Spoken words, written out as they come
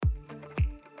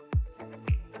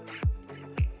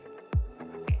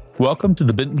Welcome to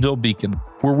the Bentonville Beacon,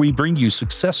 where we bring you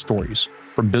success stories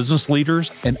from business leaders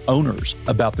and owners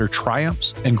about their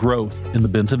triumphs and growth in the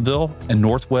Bentonville and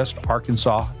Northwest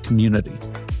Arkansas community.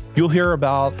 You'll hear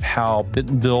about how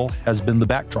Bentonville has been the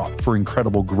backdrop for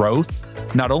incredible growth,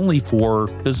 not only for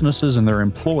businesses and their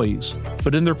employees,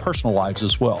 but in their personal lives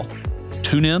as well.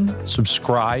 Tune in,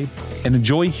 subscribe, and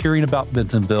enjoy hearing about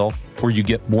Bentonville, where you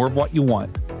get more of what you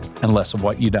want and less of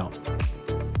what you don't.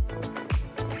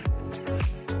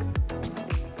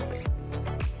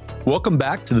 Welcome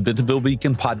back to the Bentonville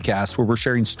Beacon podcast, where we're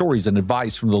sharing stories and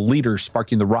advice from the leaders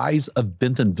sparking the rise of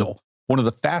Bentonville, one of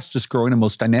the fastest growing and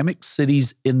most dynamic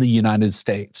cities in the United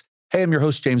States. Hey, I'm your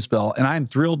host, James Bell, and I'm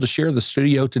thrilled to share the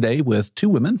studio today with two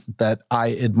women that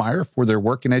I admire for their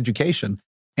work in education,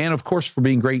 and of course, for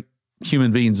being great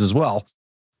human beings as well.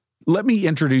 Let me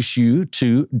introduce you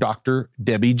to Dr.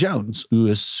 Debbie Jones, who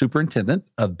is superintendent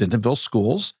of Bentonville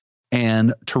Schools,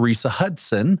 and Teresa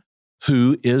Hudson,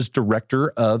 who is director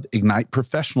of Ignite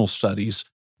Professional Studies,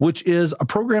 which is a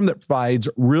program that provides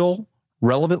real,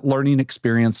 relevant learning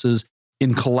experiences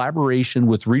in collaboration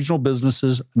with regional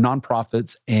businesses,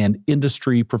 nonprofits, and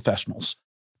industry professionals.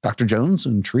 Dr. Jones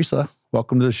and Teresa,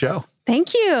 welcome to the show.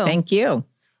 Thank you. Thank you.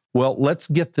 Well, let's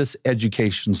get this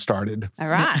education started. All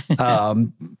right.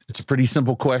 It's a pretty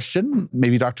simple question.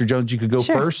 Maybe Dr. Jones, you could go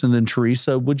first, and then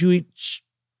Teresa, would you each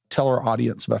tell our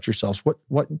audience about yourselves?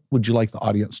 What would you like the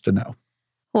audience to know?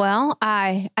 Well,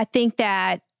 I think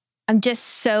that I'm just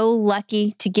so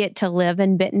lucky to get to live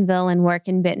in Bentonville and work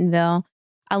in Bentonville.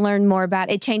 I learn more about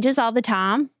it. It changes all the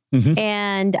time. Mm-hmm.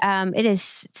 And it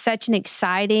is such an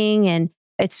exciting, and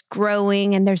it's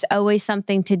growing, and there's always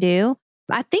something to do.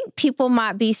 I think people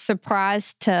might be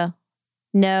surprised to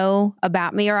know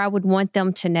about me, or I would want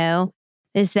them to know,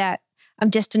 is that I'm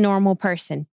just a normal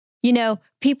person. You know,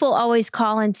 people always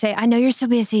call and say, I know you're so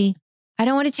busy. I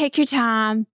don't want to take your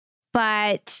time,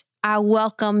 but I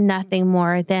welcome nothing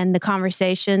more than the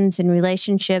conversations and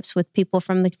relationships with people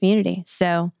from the community.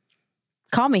 So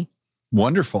call me.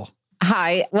 Wonderful.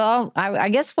 Hi. Well, I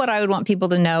guess what I would want people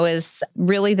to know is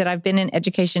really that I've been in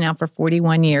education now for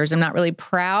 41 years. I'm not really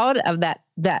proud of that.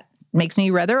 That makes me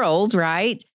rather old,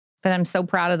 right? But I'm so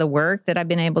proud of the work that I've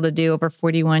been able to do over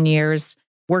 41 years.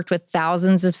 Worked with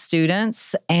thousands of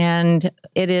students, and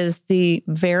it is the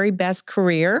very best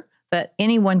career that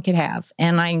anyone could have.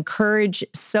 And I encourage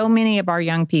so many of our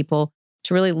young people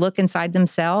to really look inside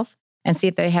themselves and see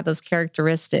if they have those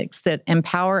characteristics that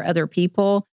empower other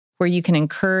people, where you can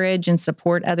encourage and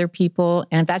support other people.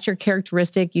 And if that's your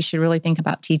characteristic, you should really think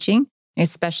about teaching,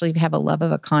 especially if you have a love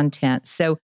of a content.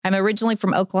 So I'm originally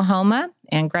from Oklahoma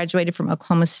and graduated from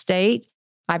Oklahoma State.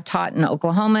 I've taught in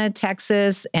Oklahoma,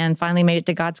 Texas, and finally made it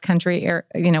to God's country,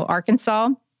 Arkansas.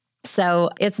 So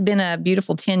it's been a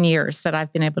beautiful 10 years that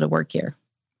I've been able to work here.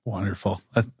 Wonderful.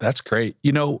 That's great.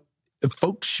 You know,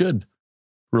 folks should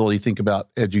really think about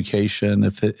education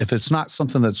if it's not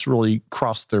something that's really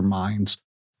crossed their minds.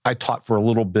 I taught for a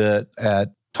little bit,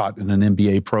 taught in an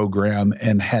MBA program,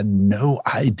 and had no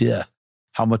idea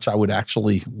how much I would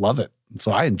actually love it. And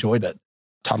so I enjoyed it.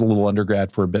 Taught a little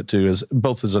undergrad for a bit too,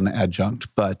 both as an adjunct.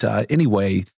 But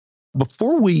anyway,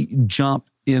 before we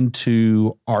jump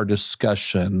into our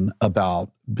discussion about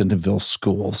Bentonville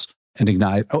Schools and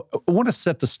Ignite, I want to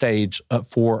set the stage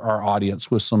for our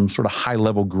audience with some sort of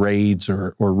high-level grades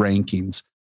or rankings.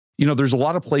 You know, there's a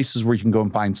lot of places where you can go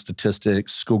and find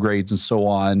statistics, school grades, and so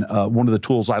on. One of the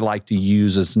tools I like to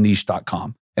use is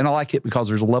niche.com. And I like it because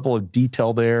there's a level of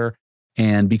detail there,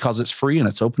 and because it's free and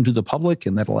it's open to the public,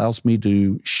 and that allows me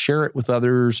to share it with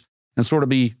others and sort of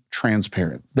be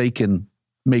transparent. They can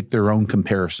make their own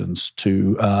comparisons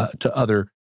to other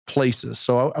places.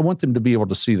 So I want them to be able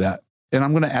to see that. And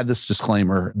I'm going to add this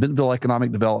disclaimer: Bentonville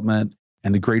Economic Development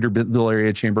and the Greater Bentonville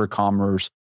Area Chamber of Commerce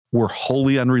were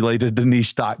wholly unrelated to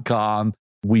niche.com.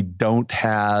 We don't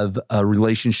have a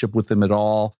relationship with them at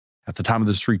all. At the time of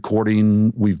this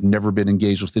recording, we've never been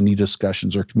engaged with any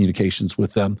discussions or communications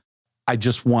with them. I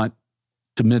just want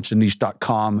to mention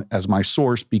niche.com as my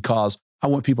source because I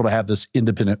want people to have this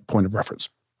independent point of reference.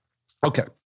 Okay.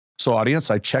 So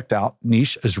audience, I checked out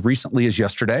Niche as recently as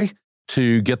yesterday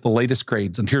to get the latest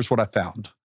grades. And here's what I found.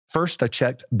 First, I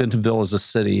checked Bentonville as a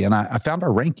city, and I found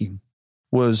our ranking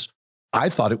I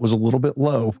thought it was a little bit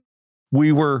low.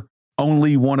 We were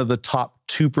only one of the top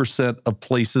 2% of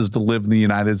places to live in the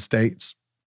United States.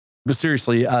 But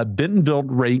seriously, Bentonville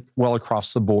ranked well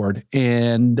across the board.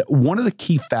 And one of the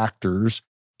key factors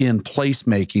in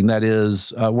placemaking, that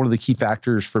is one of the key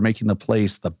factors for making the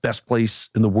place the best place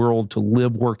in the world to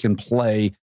live, work, and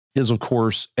play is, of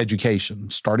course, education,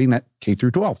 starting at K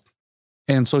through 12.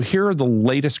 And so here are the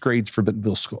latest grades for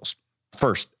Bentonville schools.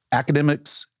 First,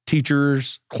 academics,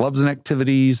 teachers, clubs and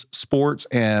activities, sports,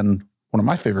 and one of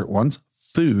my favorite ones,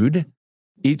 food,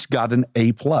 each got an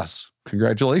A+.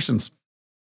 Congratulations.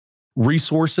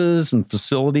 Resources and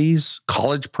facilities,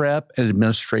 college prep and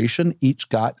administration each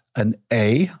got an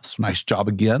A. So nice job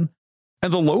again.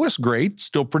 And the lowest grade,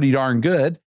 still pretty darn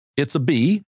good, it's a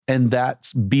B. And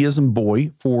that's B as in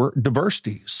boy for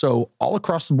diversity. So all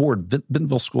across the board,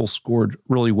 Bentonville schools scored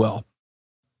really well.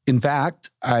 In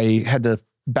fact, I had to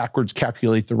backwards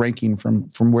calculate the ranking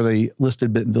from where they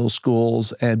listed Bentonville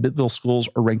schools, and Bentonville schools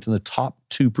are ranked in the top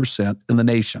 2% in the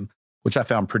nation, which I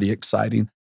found pretty exciting.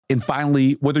 And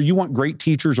finally, whether you want great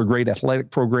teachers or great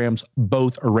athletic programs,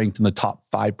 both are ranked in the top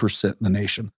 5% in the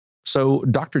nation. So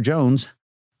Dr. Jones,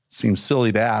 seems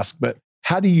silly to ask, but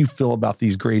how do you feel about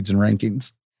these grades and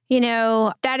rankings? You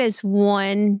know, that is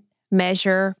one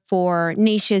measure for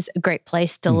niche is a great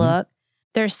place to look.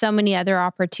 There's so many other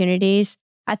opportunities.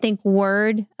 I think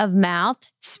word of mouth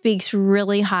speaks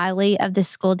really highly of the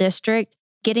school district.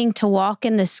 Getting to walk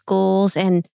in the schools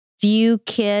and view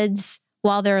kids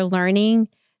while they're learning,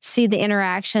 see the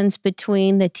interactions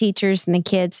between the teachers and the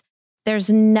kids. There's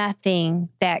nothing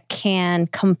that can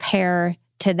compare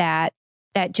to that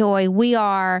joy. We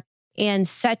are in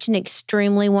such an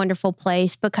extremely wonderful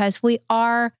place because we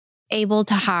are able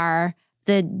to hire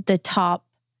the top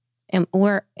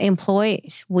we're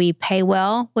employees. We pay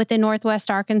well within Northwest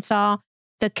Arkansas.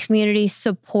 The community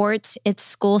supports its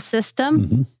school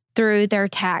system through their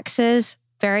taxes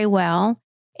very well.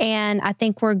 And I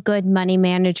think we're good money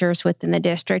managers within the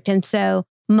district. And so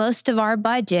most of our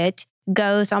budget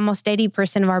goes, almost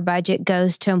 80% of our budget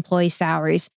goes to employee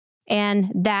salaries.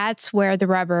 And that's where the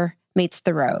rubber meets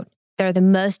the road. They're the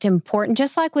most important,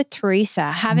 just like with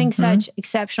Teresa, having such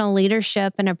exceptional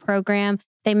leadership in a program,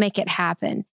 they make it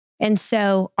happen. And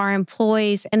so our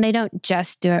employees, and they don't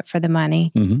just do it for the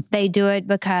money. They do it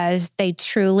because they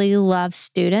truly love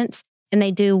students and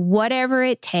they do whatever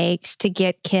it takes to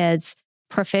get kids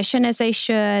proficient as they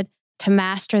should, to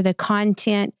master the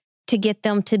content, to get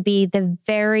them to be the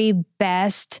very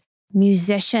best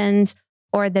musicians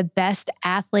or the best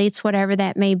athletes, whatever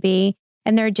that may be.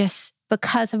 And they're just,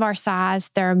 because of our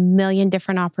size, there are a million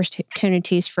different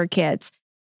opportunities for kids.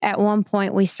 At one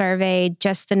point, we surveyed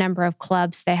just the number of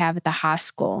clubs they have at the high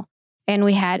school. And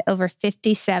we had over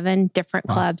 57 different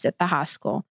clubs at the high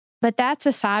school. But that's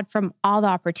aside from all the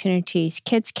opportunities.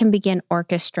 Kids can begin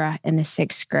orchestra in the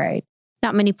 6th grade.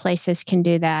 Not many places can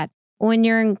do that. When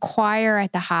you're in choir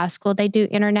at the high school, they do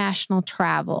international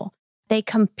travel. They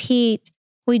compete.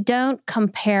 We don't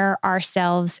compare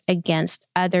ourselves against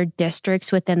other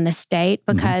districts within the state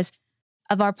because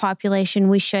of our population,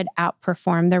 we should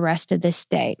outperform the rest of the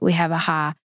state. We have a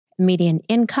high median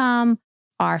income.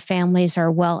 Our families are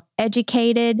well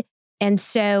educated. And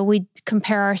so we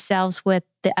compare ourselves with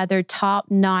the other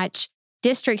top-notch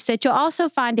districts that you'll also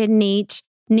find in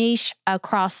niche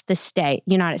across the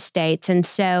United States. And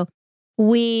so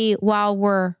while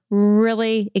we're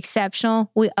really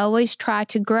exceptional, we always try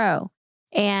to grow.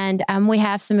 And we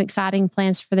have some exciting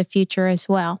plans for the future as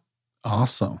well.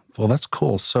 Awesome. Well, that's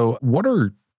cool. So what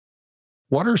are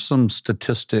some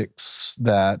statistics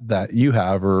that you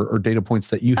have or data points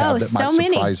that you have that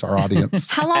might surprise our audience?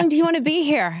 How long do you want to be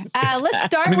here? Let's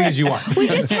start with, as you want. We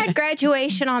just had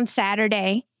graduation on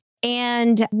Saturday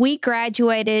and we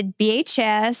graduated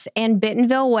BHS and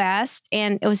Bentonville West,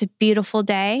 and it was a beautiful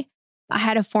day. I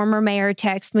had a former mayor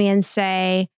text me and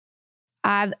say,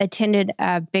 I've attended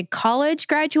a big college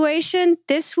graduation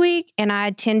this week and I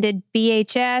attended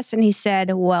BHS, and he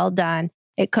said, well done.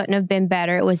 It couldn't have been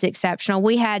better. It was exceptional.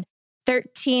 We had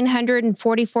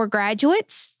 1,344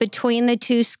 graduates between the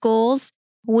two schools.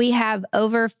 We have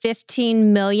over $15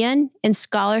 million in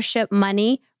scholarship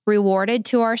money rewarded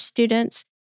to our students.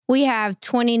 We have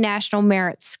 20 National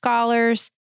Merit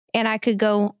Scholars, and I could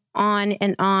go on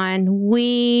and on.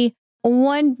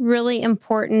 One really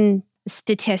important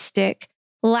statistic,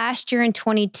 last year in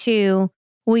 22,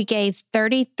 we gave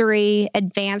 33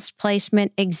 advanced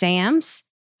placement exams,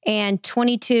 and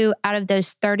 22 out of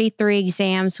those 33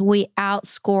 exams, we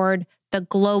outscored the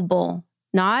global,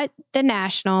 not the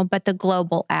national, but the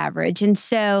global average. And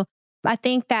so I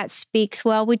think that speaks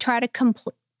well. We try to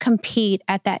compete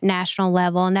at that national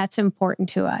level, and that's important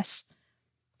to us.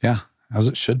 Yeah, as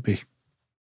it should be.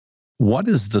 What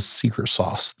is the secret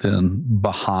sauce then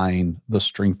behind the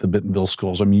strength of Bentonville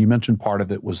schools? I mean, you mentioned part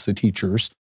of it was the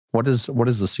teachers. What is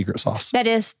the secret sauce? That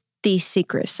is the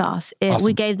secret sauce. Awesome.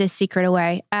 We gave this secret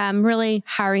away. Really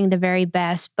hiring the very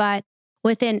best, but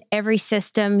within every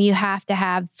system, you have to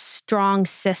have strong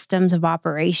systems of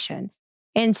operation.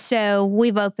 And so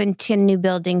we've opened 10 new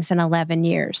buildings in 11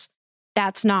 years.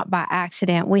 that's not by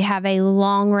accident. We have a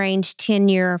long-range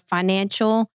 10-year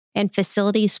financial and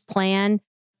facilities plan.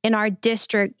 In our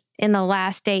district, in the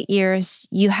last 8 years,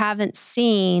 you haven't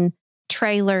seen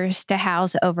trailers to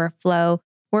house overflow.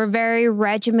 We're very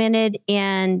regimented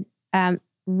in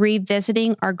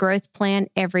revisiting our growth plan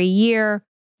every year,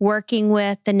 working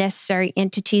with the necessary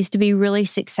entities to be really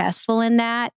successful in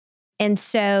that. And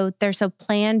so there's a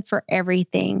plan for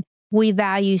everything. We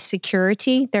value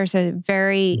security. There's a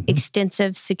very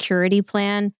extensive security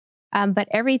plan, but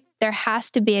there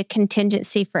has to be a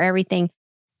contingency for everything.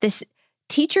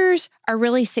 Teachers are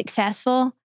really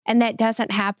successful, and that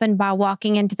doesn't happen by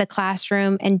walking into the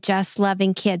classroom and just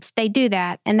loving kids. They do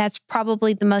that, and that's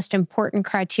probably the most important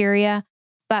criteria.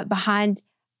 But behind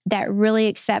that really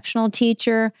exceptional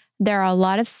teacher, there are a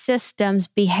lot of systems,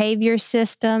 behavior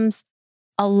systems,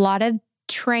 a lot of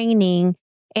training.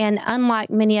 And unlike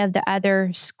many of the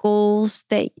other schools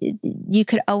that you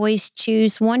could always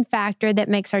choose, one factor that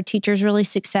makes our teachers really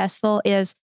successful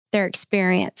is they're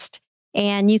experienced.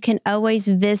 And you can always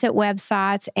visit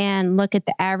websites and look at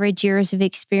the average years of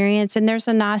experience. And there's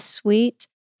a nice sweet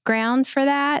ground for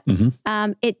that.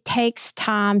 It takes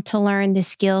time to learn the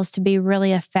skills to be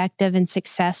really effective and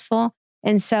successful.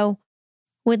 And so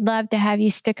we'd love to have you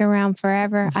stick around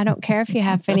forever. I don't care if you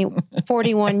have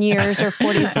 41 years or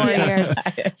 44 years.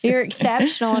 You're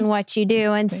exceptional in what you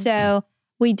do. And so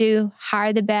we do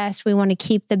hire the best. We want to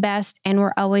keep the best, and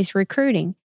we're always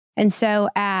recruiting. And so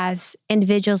as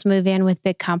individuals move in with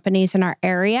big companies in our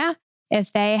area,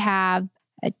 if they have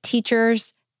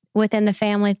teachers within the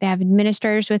family, if they have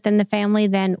administrators within the family,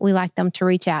 then we like them to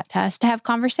reach out to us to have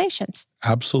conversations.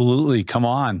 Absolutely. Come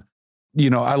on.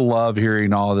 I love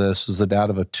hearing all this as the dad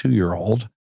of a 2-year-old.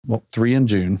 Well, 3 in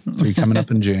June, 3 coming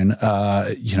up in June.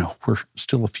 We're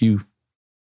still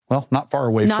not far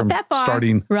away from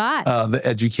starting the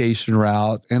education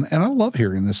route. And I love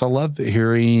hearing this. I love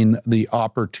hearing the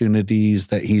opportunities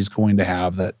that he's going to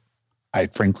have that I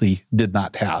frankly did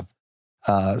not have.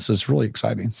 So it's really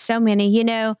exciting. So many.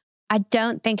 I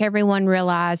don't think everyone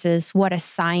realizes what a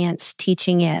science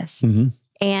teaching is.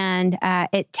 And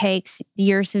it takes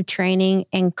years of training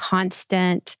and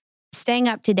constant staying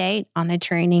up to date on the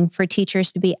training for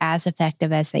teachers to be as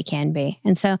effective as they can be.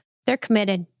 And so they're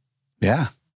committed. Yeah.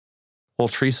 Well,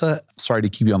 Teresa, sorry to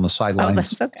keep you on the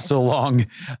sidelines so long.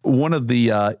 One of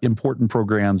the important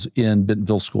programs in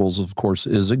Bentonville schools, of course,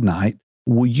 is Ignite.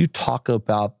 Will you talk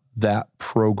about that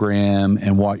program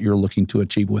and what you're looking to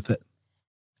achieve with it?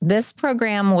 This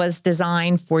program was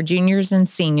designed for juniors and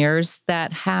seniors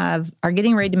that are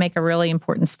getting ready to make a really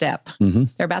important step.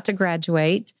 They're about to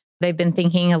graduate. They've been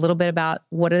thinking a little bit about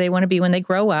what do they want to be when they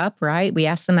grow up, right? We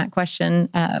asked them that question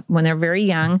when they're very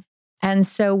young. And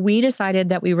so we decided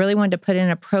that we really wanted to put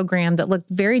in a program that looked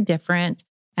very different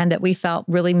and that we felt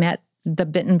really met the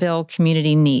Bentonville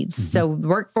community needs. So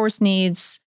workforce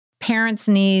needs, parents'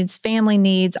 needs, family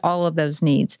needs, all of those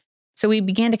needs. So we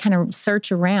began to kind of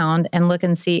search around and look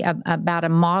and see about a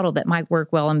model that might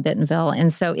work well in Bentonville.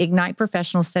 And so Ignite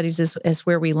Professional Studies is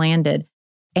where we landed.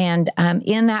 And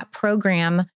in that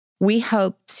program, we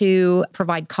hope to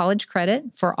provide college credit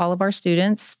for all of our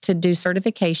students to do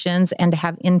certifications and to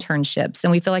have internships. And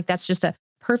we feel like that's just a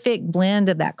perfect blend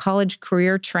of that college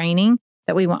career training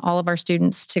that we want all of our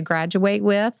students to graduate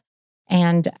with.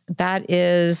 And that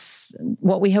is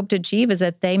what we hope to achieve, is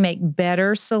that they make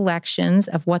better selections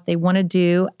of what they want to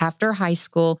do after high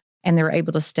school, and they're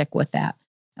able to stick with that.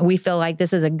 And we feel like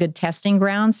this is a good testing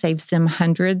ground, saves them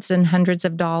hundreds and hundreds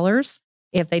of dollars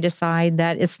if they decide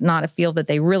that it's not a field that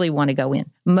they really want to go in.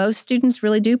 Most students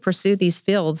really do pursue these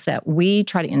fields that we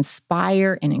try to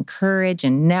inspire and encourage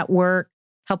and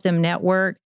help them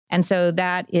network. And so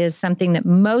that is something that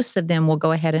most of them will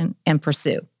go ahead and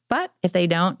pursue. But if they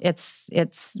don't,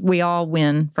 we all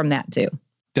win from that too.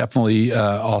 Definitely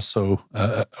also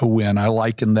a win. I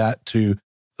liken that to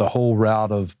the whole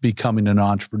route of becoming an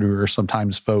entrepreneur.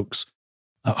 Sometimes folks,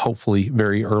 hopefully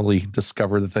very early,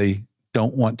 discover that they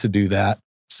don't want to do that.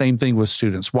 Same thing with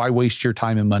students. Why waste your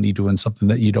time and money doing something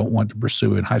that you don't want to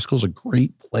pursue? And high school is a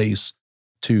great place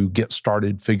to get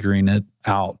started figuring it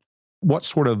out. What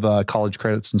sort of college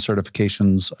credits and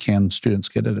certifications can students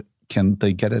get at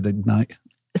Ignite?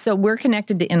 So we're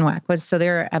connected to NWAC, so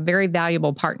they're a very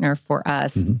valuable partner for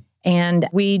us. And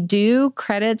we do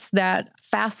credits that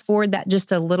fast forward that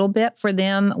just a little bit for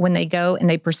them when they go and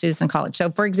they pursue some college.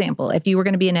 So for example, if you were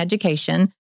going to be in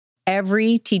education,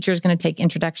 every teacher is going to take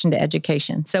Introduction to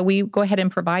Education. So we go ahead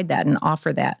and provide that and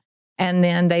offer that. And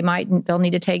then they'll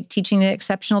need to take Teaching the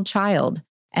Exceptional Child.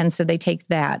 And so they take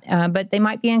that. But they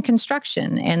might be in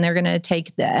construction and they're going to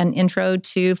take an Intro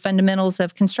to Fundamentals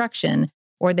of Construction.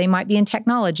 or they might be in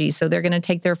technology. So they're going to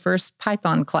take their first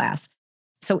Python class.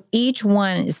 So each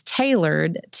one is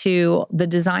tailored to the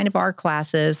design of our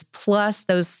classes, plus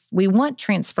those, we want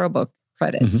transferable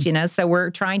credits, so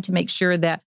we're trying to make sure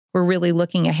that we're really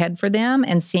looking ahead for them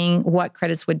and seeing what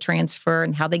credits would transfer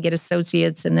and how they get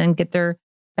associates and then get their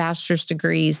bachelor's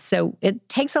degrees. So it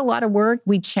takes a lot of work.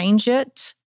 We change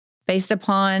it based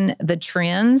upon the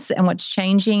trends and what's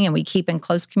changing, and we keep in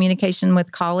close communication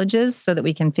with colleges so that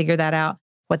we can figure that out,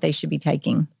 what they should be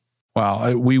taking.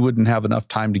 Wow, we wouldn't have enough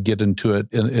time to get into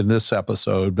it in this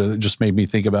episode, but it just made me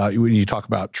think about when you talk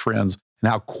about trends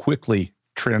and how quickly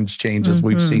trends change as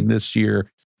we've seen this year.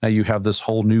 Now you have this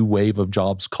whole new wave of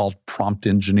jobs called prompt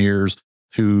engineers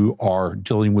who are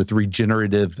dealing with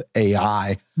regenerative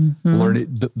AI, learning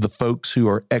the folks who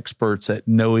are experts at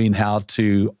knowing how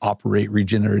to operate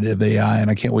regenerative AI.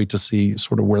 And I can't wait to see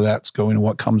sort of where that's going and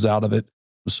what comes out of it.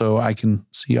 So I can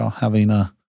see y'all having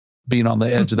being on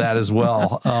the edge of that as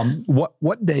well.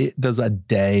 What day does a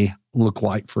day look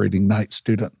like for an Ignite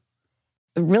student?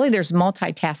 Really, there's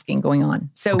multitasking going on.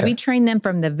 So we train them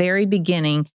from the very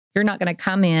beginning. You're not going to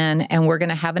come in and we're going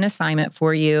to have an assignment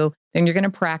for you. Then you're going to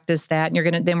practice that,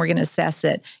 and then we're going to assess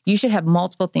it. You should have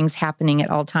multiple things happening at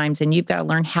all times, and you've got to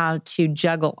learn how to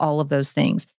juggle all of those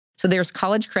things. So there's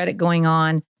college credit going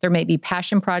on. There may be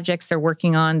passion projects they're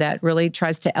working on that really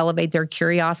tries to elevate their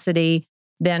curiosity.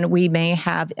 Then we may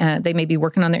have, they may be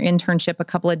working on their internship a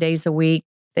couple of days a week.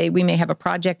 We may have a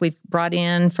project we've brought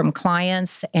in from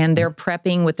clients, and they're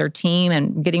prepping with their team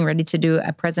and getting ready to do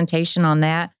a presentation on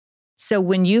that. So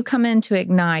when you come into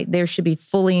Ignite, there should be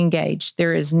fully engaged.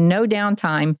 There is no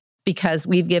downtime because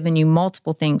we've given you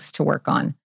multiple things to work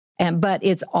on. But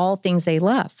it's all things they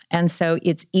love. And so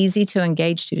it's easy to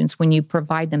engage students when you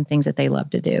provide them things that they love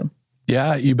to do.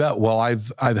 Yeah, you bet. Well,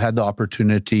 I've had the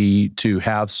opportunity to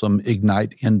have some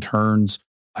Ignite interns,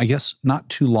 I guess not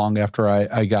too long after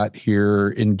I got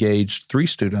here, engaged 3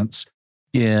 students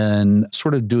in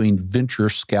sort of doing venture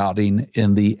scouting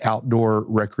in the outdoor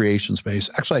recreation space.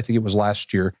 Actually, I think it was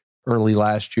early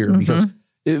last year, because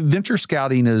venture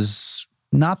scouting is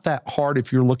not that hard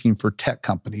if you're looking for tech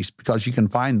companies, because you can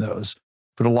find those.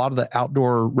 But a lot of the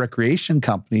outdoor recreation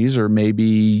companies are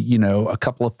maybe, a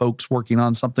couple of folks working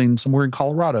on something somewhere in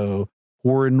Colorado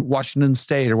or in Washington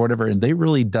State or whatever. And they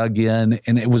really dug in,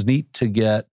 and it was neat to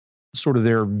get sort of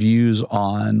their views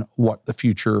on what the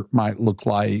future might look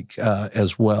like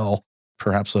as well.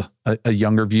 Perhaps a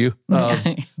younger view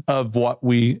of what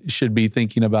we should be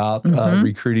thinking about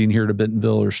recruiting here to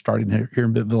Bentonville or starting here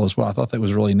in Bentonville as well. I thought that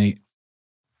was really neat.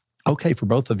 Okay, for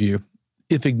both of you,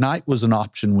 if Ignite was an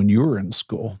option when you were in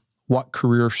school, what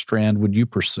career strand would you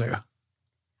pursue?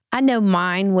 I know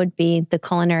mine would be the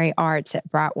culinary arts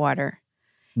at Brightwater.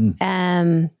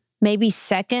 Maybe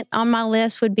second on my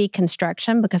list would be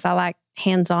construction, because I like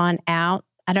hands-on out.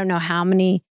 I don't know how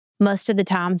many, most of the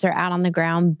times they're out on the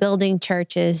ground building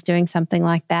churches, doing something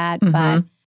like that. But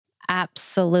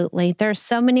absolutely, there's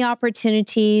so many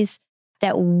opportunities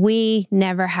that we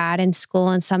never had in school,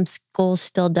 and some schools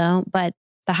still don't. But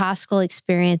the high school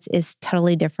experience is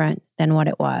totally different than what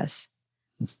it was.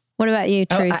 What about you,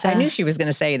 Teresa? I knew she was going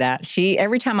to say that.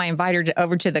 Every time I invite her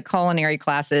over to the culinary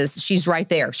classes, she's right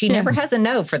there. She never has a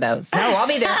no for those. No, I'll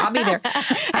be there.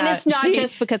 And it's not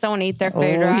just because I want to eat their food,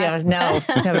 right? Yeah, no,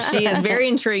 she is very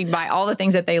intrigued by all the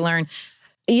things that they learn.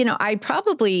 I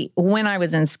probably, when I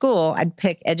was in school, I'd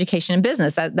pick education and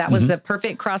business. That was the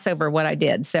perfect crossover, what I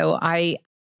did. So I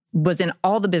was in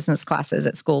all the business classes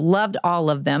at school, loved all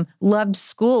of them, loved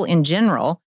school in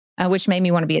general, which made me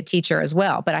want to be a teacher as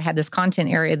well. But I had this content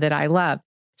area that I loved.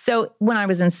 So when I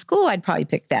was in school, I'd probably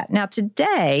pick that. Now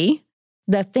today,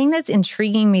 the thing that's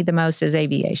intriguing me the most is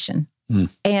aviation.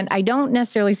 And I don't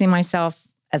necessarily see myself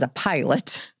as a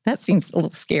pilot. That seems a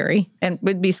little scary and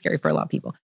would be scary for a lot of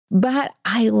people. But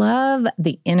I love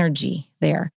the energy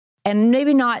there. And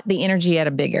maybe not the energy at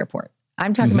a big airport.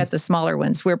 I'm talking about the smaller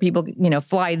ones where people,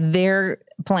 fly their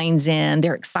planes in.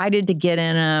 They're excited to get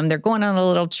in them. They're going on a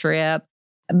little trip.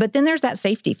 But then there's that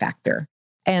safety factor.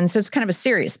 And so it's kind of a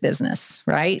serious business,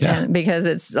 right? Yeah. And because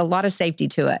it's a lot of safety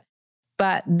to it.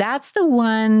 But that's the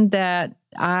one that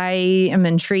I am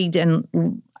intrigued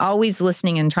and always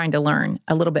listening and trying to learn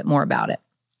a little bit more about it.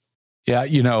 Yeah,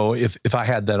 if I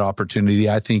had that opportunity,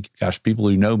 I think, people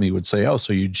who know me would say, oh,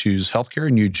 so you'd choose healthcare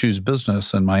and you'd choose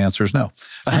business. And my answer is no.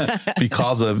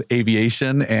 Because of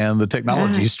aviation and the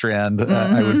technology strand,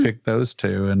 I would pick those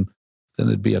two. And then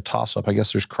it'd be a toss-up. I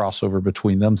guess there's crossover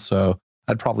between them. So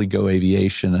I'd probably go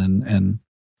aviation and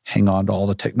hang on to all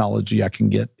the technology I can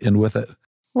get in with it.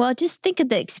 Well, just think of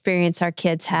the experience our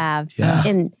kids have. Yeah.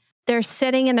 And they're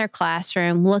sitting in their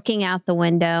classroom, looking out the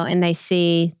window, and they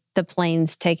see the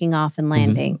planes taking off and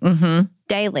landing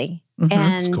daily. Mm-hmm.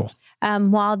 And That's cool.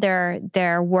 While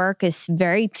their work is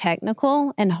very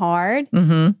technical and hard,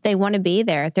 they want to be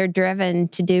there. They're driven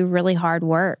to do really hard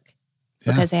work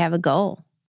because they have a goal.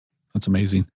 That's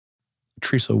amazing.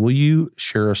 Teresa, will you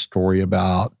share a story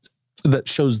about that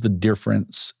shows the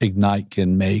difference Ignite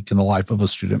can make in the life of a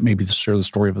student? Maybe share the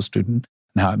story of a student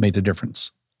and how it made a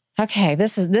difference. Okay,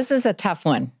 this is a tough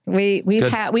one.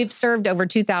 We've served over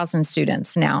 2,000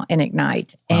 students now in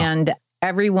Ignite, and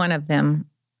every one of them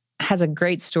has a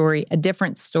great story, a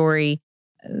different story.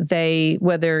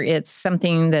 Whether it's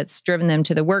something that's driven them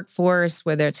to the workforce,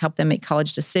 whether it's helped them make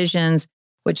college decisions,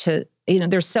 which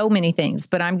there's so many things.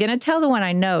 But I'm going to tell the one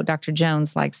I know Dr.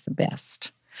 Jones likes the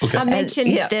best. Okay. I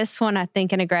mentioned this one, I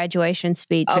think, in a graduation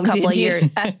speech a couple of years,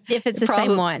 if it's the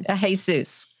same one.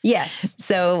 Jesus. Yes.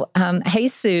 So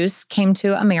Jesus came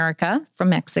to America from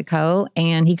Mexico,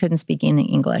 and he couldn't speak any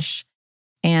English.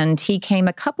 And he came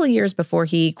a couple of years before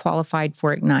he qualified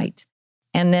for Ignite.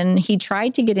 And then he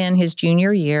tried to get in his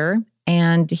junior year,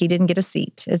 and he didn't get a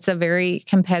seat. It's a very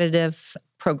competitive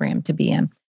program to be in.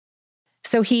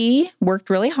 So he worked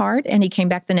really hard, and he came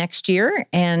back the next year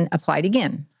and applied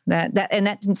again.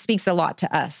 That speaks a lot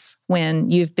to us when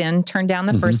you've been turned down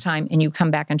the first time and you come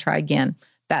back and try again.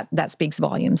 That speaks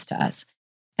volumes to us.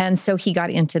 And so he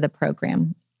got into the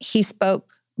program. He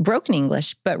spoke broken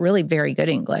English, but really very good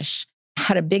English.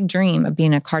 Had a big dream of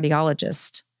being a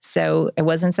cardiologist. So it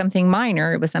wasn't something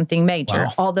minor, it was something major.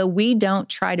 Wow. Although we don't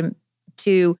try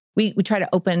we try to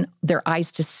open their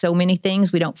eyes to so many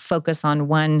things. We don't focus on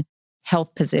one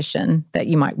health position that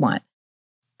you might want.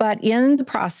 But in the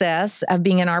process of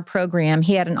being in our program,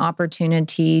 he had an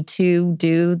opportunity to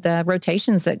do the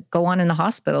rotations that go on in the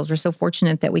hospitals. We're so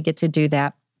fortunate that we get to do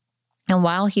that. And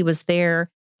while he was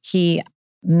there, he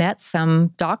met some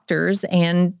doctors,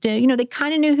 and they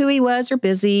kind of knew who he was or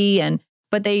busy,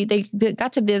 but they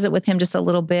got to visit with him just a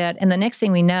little bit. And the next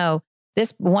thing we know,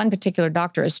 this one particular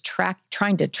doctor is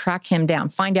trying to track him down,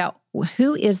 find out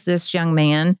who is this young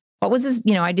man. What was his?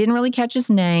 I didn't really catch his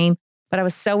name. But I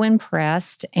was so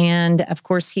impressed. And of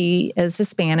course, he is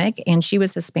Hispanic and she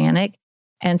was Hispanic.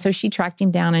 And so she tracked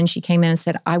him down and she came in and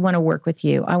said, I want to work with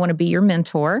you. I want to be your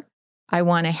mentor. I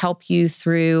want to help you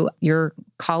through your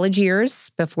college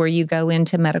years before you go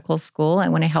into medical school. I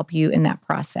want to help you in that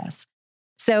process.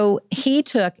 So he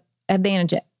took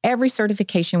advantage of every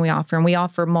certification we offer, and we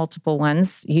offer multiple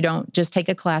ones. You don't just take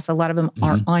a class. A lot of them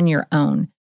are on your own.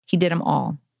 He did them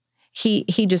all. He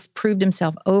just proved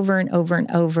himself over and over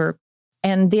and over.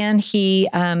 And then he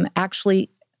actually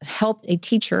helped a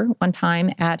teacher one time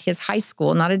at his high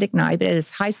school, not at Ignite, but at his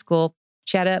high school.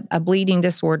 She had a bleeding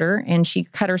disorder, and she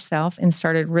cut herself and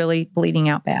started really bleeding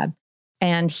out bad.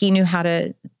 And he knew how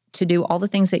to do all the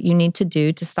things that you need to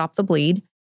do to stop the bleed,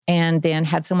 and then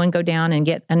had someone go down and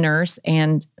get a nurse.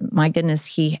 And my goodness,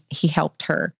 he helped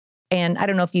her. And I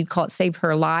don't know if you'd call it save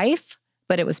her life,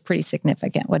 but it was pretty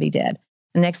significant what he did.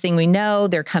 The next thing we know,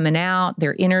 they're coming out,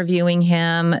 they're interviewing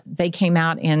him. They came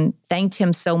out and thanked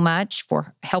him so much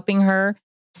for helping her.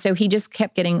 So he just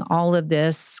kept getting all of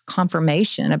this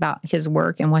confirmation about his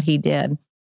work and what he did.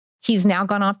 He's now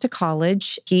gone off to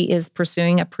college. He is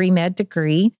pursuing a pre-med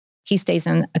degree. He stays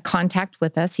in contact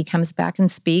with us. He comes back and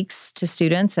speaks to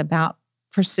students about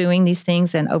pursuing these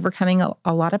things and overcoming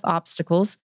a lot of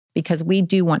obstacles, because we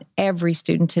do want every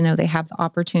student to know they have the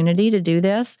opportunity to do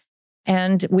this.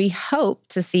 And we hope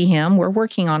to see him, we're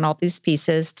working on all these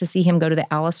pieces, to see him go to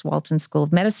the Alice Walton School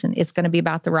of Medicine. It's going to be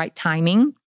about the right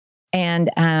timing.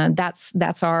 And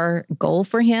that's our goal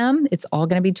for him. It's all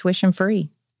going to be tuition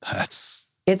free.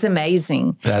 It's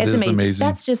amazing. That is amazing.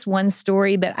 That's just one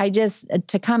story, but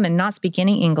to come and not speak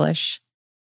any English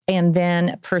and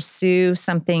then pursue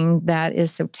something that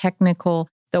is so technical.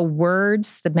 The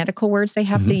words, the medical words they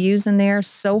have to use in there,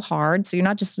 so hard. So you're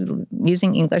not just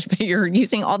using English, but you're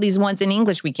using all these ones in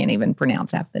English we can't even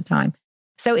pronounce half the time.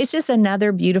 So it's just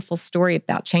another beautiful story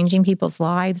about changing people's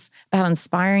lives, about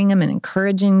inspiring them and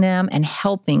encouraging them and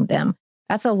helping them.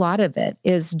 That's a lot of it,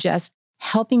 is just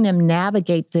helping them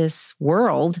navigate this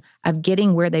world of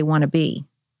getting where they want to be.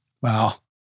 Wow.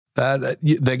 That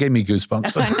gave me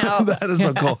goosebumps. I know. That is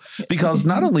so cool. Because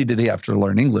not only did he have to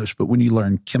learn English, but when you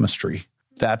learn chemistry,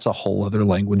 that's a whole other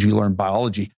language. You learn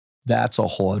biology. That's a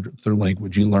whole other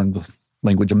language. You learn the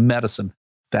language of medicine.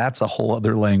 That's a whole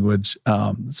other language.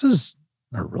 This is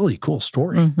a really cool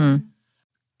story.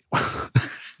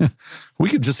 We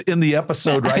could just end the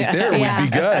episode right there. We'd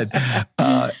be good.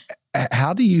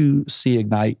 How do you see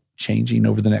Ignite changing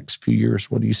over the next few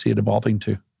years? What do you see it evolving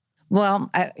to? Well,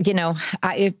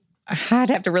 I'd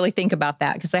have to really think about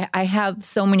that, because I have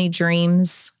so many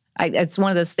dreams It's one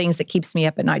of those things that keeps me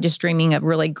up at night, just dreaming of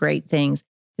really great things.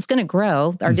 It's going to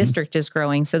grow. Our district is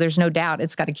growing. So there's no doubt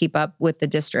it's got to keep up with the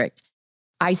district.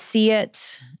 I see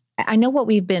it. I know what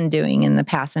we've been doing in the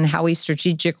past and how we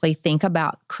strategically think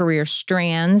about career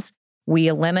strands. We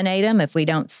eliminate them if we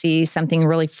don't see something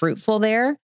really fruitful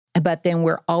there. But then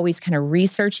we're always kind of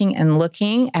researching and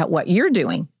looking at what you're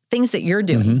doing, things that you're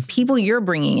doing, people you're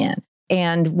bringing in.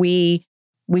 And we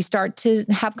start to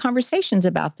have conversations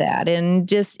about that. And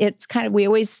just, it's kind of,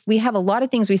 we have a lot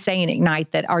of things we say in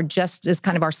Ignite that are just as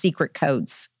kind of our secret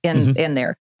codes in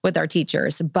there with our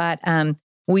teachers. But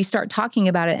we start talking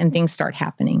about it and things start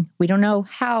happening. We don't know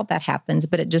how that happens,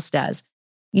 but it just does.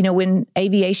 You know, when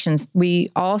aviations,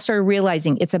 we all started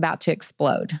realizing it's about to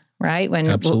explode, right?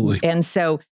 Absolutely. And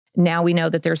so now we know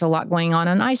that there's a lot going on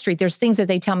I Street. There's things that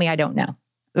they tell me I don't know,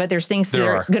 but there's things that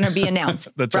are going to be announced,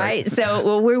 That's right?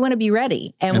 So we want to be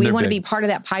ready and we want to be part of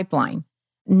that pipeline.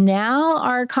 Now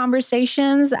our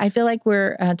conversations, I feel like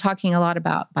we're talking a lot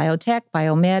about biotech,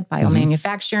 biomed,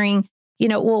 biomanufacturing. You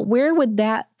know, well, where would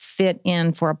that fit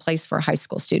in for a place for a high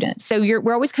school student? So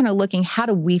we're always kind of looking, how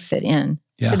do we fit in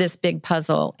to this big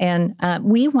puzzle? And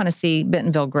we want to see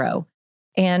Bentonville grow.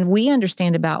 And we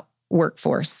understand about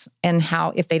workforce and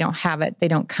how if they don't have it, they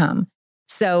don't come.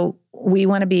 So we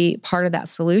want to be part of that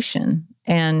solution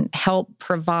and help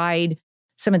provide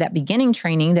some of that beginning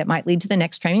training that might lead to the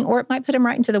next training, or it might put them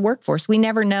right into the workforce. We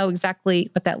never know exactly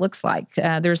what that looks like.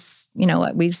 There's, you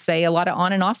know, we say a lot of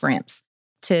on and off ramps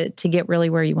to get really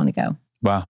where you want to go.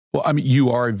 Wow. Well, I mean, you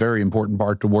are a very important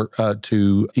part to work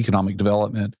to economic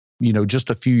development. You know, just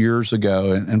a few years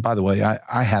ago, and by the way,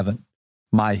 I haven't,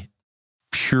 my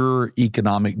pure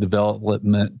economic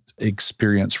development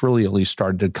experience really at least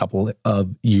started a couple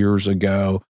of years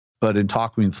ago. But in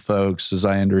talking with folks, as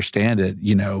I understand it,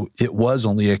 you know, it was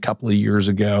only a couple of years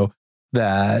ago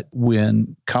that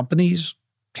when companies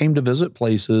came to visit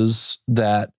places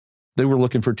that they were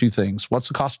looking for two things. What's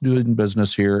the cost of doing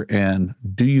business here? And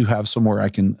do you have somewhere I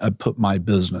can put my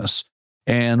business?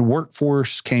 And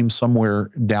workforce came somewhere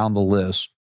down the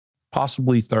list,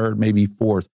 possibly third, maybe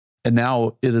fourth. And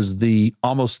now it is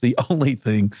almost the only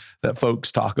thing that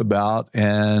folks talk about.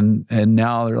 And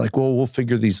now they're like, well, we'll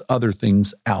figure these other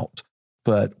things out,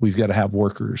 but we've got to have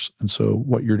workers. And so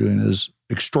what you're doing is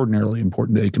extraordinarily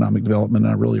important to economic development.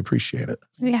 And I really appreciate it.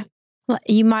 Yeah. Well,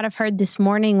 you might have heard this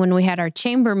morning when we had our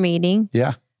chamber meeting.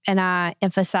 Yeah. And I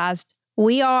emphasized,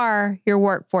 we are your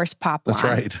workforce pipeline. That's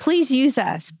right. Please use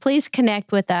us. Please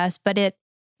connect with us. But it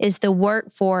is the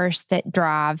workforce that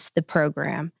drives the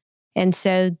program. And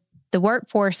so the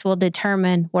workforce will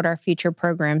determine what our future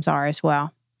programs are as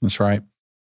well. That's right.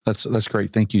 That's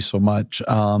great. Thank you so much.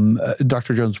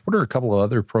 Dr. Jones, what are a couple of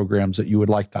other programs that you would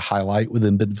like to highlight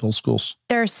within Bentonville schools?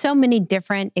 There are so many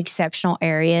different exceptional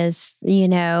areas, you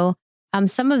know.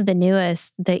 Some of the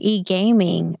newest, the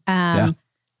e-gaming,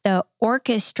 the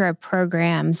orchestra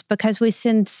programs, because we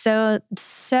send I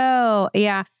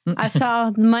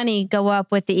saw money go up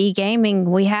with the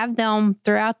e-gaming. We have them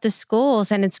throughout the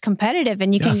schools and it's competitive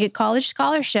and you can get college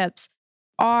scholarships.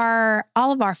 All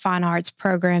of our fine arts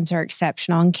programs are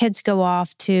exceptional and kids go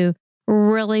off to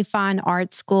really fine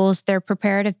art schools. They're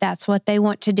prepared if that's what they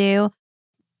want to do.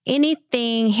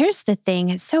 Here's the thing,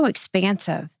 it's so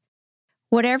expansive.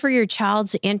 Whatever your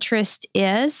child's interest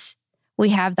is,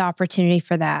 we have the opportunity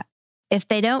for that. If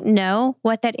they don't know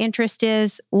what that interest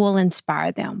is, we'll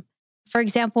inspire them. For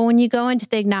example, when you go into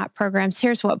the Ignite programs,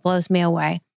 here's what blows me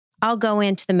away. I'll go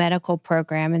into the medical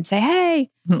program and say, hey,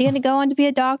 you're going to go on to be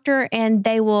a doctor? And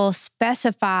they will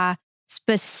specify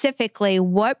specifically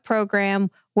what program,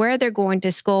 where they're going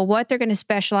to school, what they're going to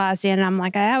specialize in. And I'm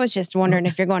like, I was just wondering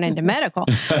if you're going into medical.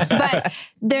 But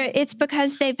it's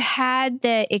because they've had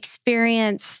the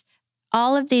experience,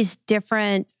 all of these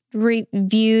different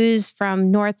reviews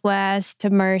from Northwest to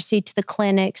Mercy to the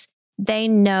clinics. They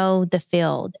know the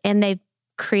field and they've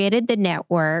created the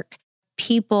network.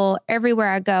 People everywhere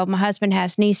I go, my husband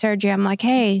has knee surgery. I'm like,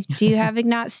 hey, do you have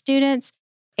Ignite students?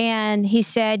 And he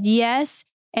said, yes.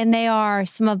 And they are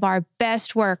some of our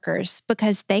best workers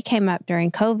because they came up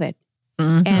during COVID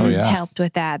and helped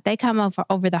with that. They come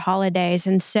over the holidays.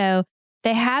 And so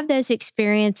they have those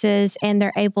experiences and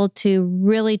they're able to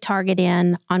really target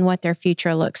in on what their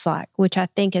future looks like, which I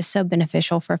think is so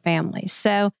beneficial for families.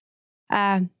 So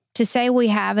to say we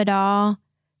have it all,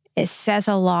 it says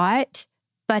a lot,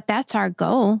 but that's our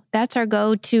goal. That's our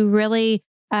goal, to really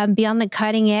be on the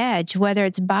cutting edge, whether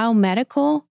it's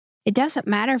biomedical. It doesn't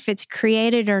matter if it's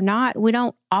created or not. We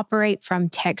don't operate from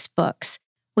textbooks.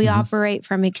 We operate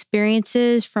from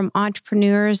experiences, from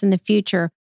entrepreneurs in the future,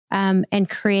 and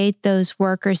create those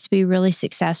workers to be really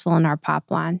successful in our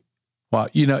pipeline. Well,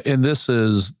 and this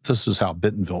is how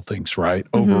Bentonville thinks, right?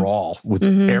 Overall, with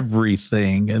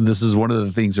everything. And this is one of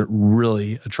the things that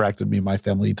really attracted me and my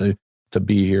family to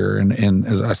be here. And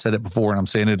as I said it before, and I'm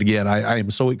saying it again, I am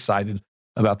so excited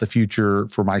about the future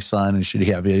for my son. And should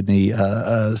he have any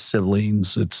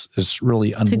siblings, it's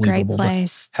really unbelievable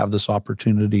to have this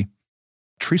opportunity.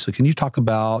 Teresa, can you talk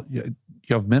about, you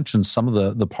have mentioned some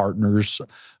of the partners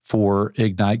for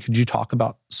Ignite. Could you talk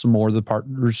about some more of the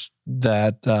partners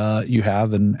that you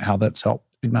have and how that's helped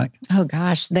Ignite? Oh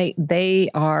gosh, they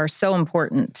are so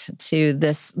important to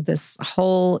this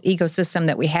whole ecosystem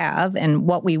that we have and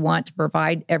what we want to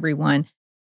provide everyone.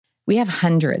 We have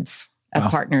hundreds of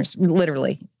partners,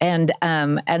 literally, and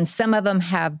some of them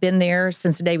have been there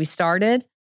since the day we started.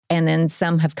 And then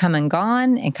some have come and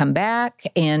gone and come back.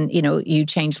 And, you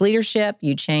change leadership,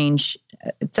 you change,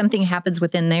 something happens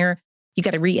within there. You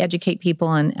got to re-educate people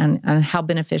on how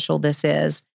beneficial this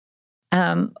is.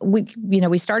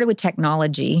 We started with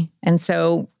technology. And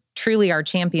so truly our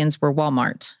champions were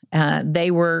Walmart.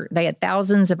 They had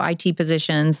thousands of IT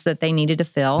positions that they needed to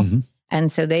fill.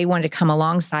 And so they wanted to come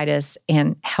alongside us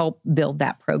and help build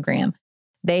that program.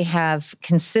 They have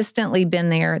consistently been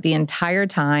there the entire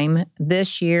time.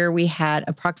 This year, we had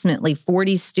approximately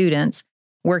 40 students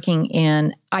working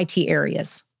in IT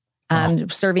areas,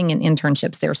 serving in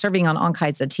internships. They were serving on all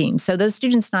kinds of teams. So those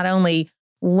students not only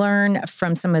learn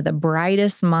from some of the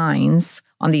brightest minds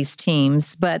on these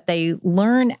teams, but they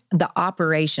learn the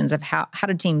operations of how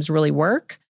do teams really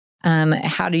work.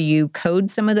 How do you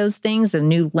code some of those things, the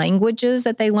new languages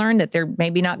that they learn that they're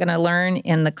maybe not going to learn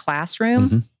in the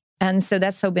classroom. And so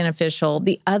that's so beneficial.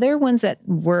 The other ones that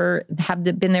have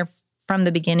been there from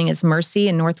the beginning is Mercy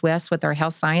and Northwest with our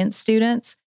health science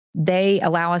students. They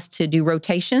allow us to do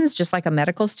rotations, just like a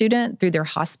medical student, through their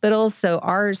hospitals. So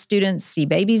our students see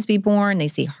babies be born, they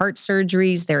see heart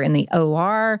surgeries, they're in the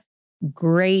OR.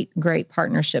 Great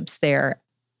partnerships there.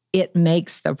 It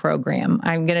makes the program.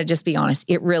 I'm going to just be honest,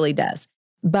 it really does.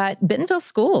 But Bentonville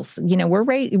schools,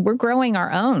 we're growing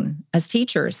our own as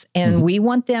teachers, and we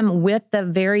want them with the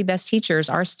very best teachers,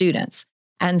 our students.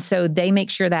 And so they make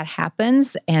sure that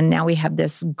happens. And now we have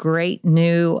this great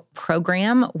new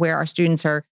program where our students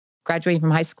are graduating from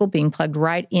high school, being plugged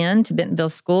right into Bentonville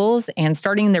schools and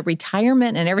starting their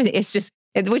retirement and everything. It's just,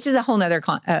 which is a whole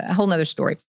nother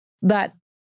story. But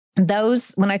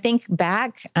those, when I think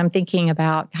back, I'm thinking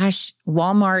about, gosh,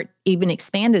 Walmart even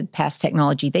expanded past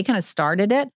technology. They kind of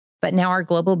started it, but now our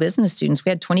global business students, we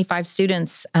had 25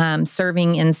 students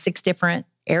serving in 6 different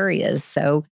areas.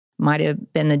 So might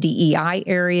have been the DEI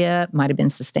area, might have been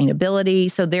sustainability.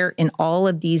 So they're in all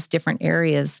of these different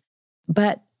areas.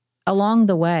 But along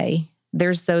the way,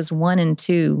 there's those 1 and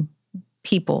 2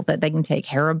 people that they can take.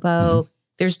 Haribo.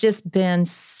 There's just been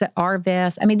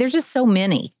Arvest. I mean, there's just so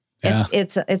many. Yeah.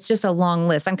 It's just a long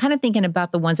list. I'm kind of thinking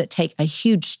about the ones that take a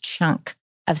huge chunk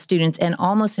of students and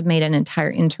almost have made an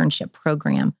entire internship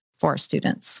program for our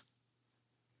students.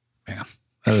 Man,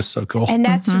 that is so cool. And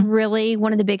that's really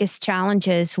one of the biggest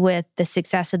challenges with the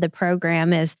success of the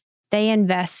program is they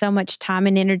invest so much time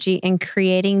and energy in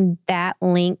creating that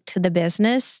link to the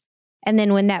business. And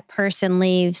then when that person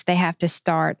leaves, they have to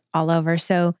start all over.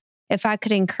 So if I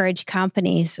could encourage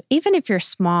companies, even if you're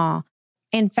small,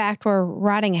 in fact, we're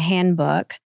writing a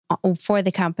handbook for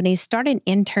the companies, start an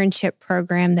internship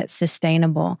program that's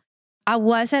sustainable. I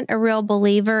wasn't a real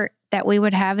believer that we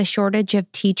would have a shortage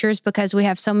of teachers because we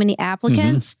have so many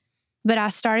applicants, but I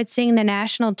started seeing the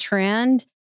national trend,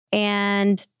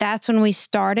 and that's when we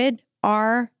started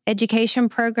our education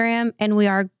program, and we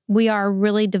are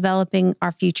really developing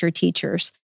our future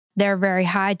teachers. They're very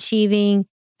high achieving,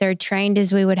 they're trained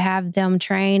as we would have them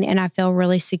train, and I feel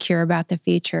really secure about the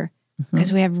future.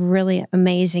 Because we have really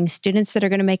amazing students that are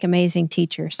going to make amazing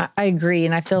teachers. I agree.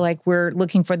 And I feel like we're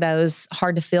looking for those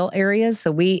hard to fill areas.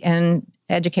 So in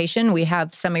education, we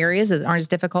have some areas that aren't as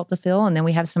difficult to fill. And then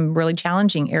we have some really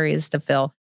challenging areas to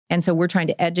fill. And so we're trying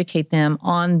to educate them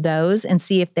on those and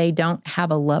see if they don't have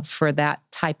a love for that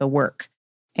type of work.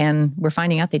 And we're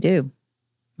finding out they do.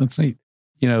 That's neat.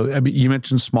 You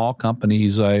mentioned small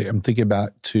companies. I am thinking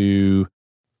about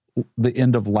the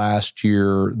end of last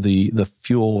year, the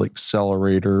Fuel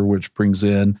Accelerator, which brings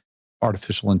in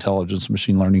artificial intelligence,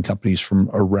 machine learning companies from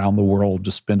around the world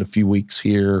to spend a few weeks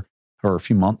here or a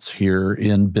few months here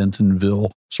in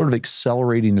Bentonville, sort of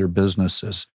accelerating their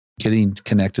businesses, getting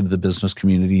connected to the business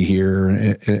community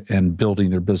here and building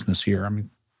their business here. I mean,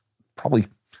 probably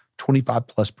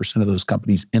 25+% of those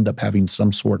companies end up having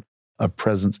some sort of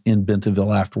presence in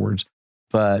Bentonville afterwards.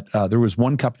 But there was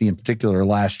one company in particular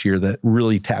last year that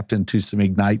really tapped into some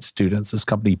Ignite students, this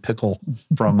company Pickle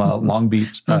from Long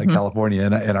Beach, California.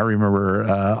 And I remember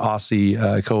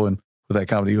Aussie Cohen with that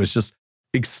company was just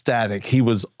ecstatic. He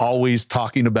was always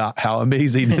talking about how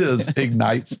amazing his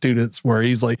Ignite students were.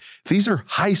 He's like, these are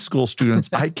high school students.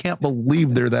 I can't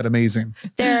believe they're that amazing.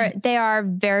 They are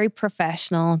very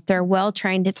professional. They're well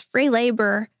trained. It's free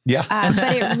labor. Yeah.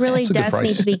 But it really does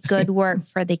need to be good work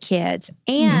for the kids.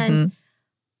 And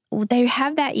they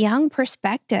have that young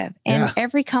perspective, and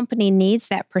every company needs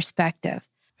that perspective.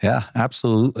 Yeah,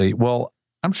 absolutely. Well,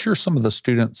 I'm sure some of the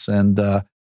students and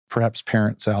perhaps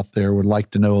parents out there would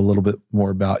like to know a little bit more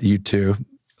about you two.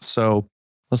 So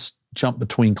let's jump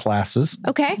between classes.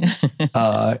 Okay.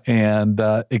 And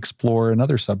explore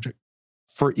another subject.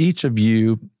 For each of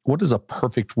you, what does a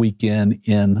perfect weekend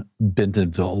in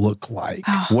Bentonville look like?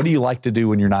 Oh. What do you like to do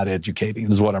when you're not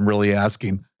educating is what I'm really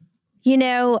asking. You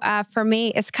know, for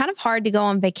me, it's kind of hard to go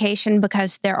on vacation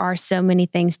because there are so many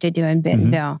things to do in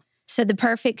Bentonville. So the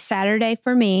perfect Saturday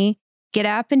for me, get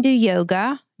up and do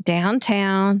yoga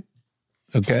downtown,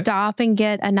 stop and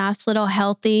get a nice little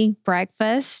healthy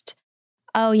breakfast.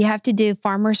 Oh, you have to do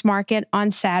farmer's market on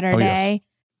Saturday. Oh, yes.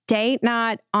 Date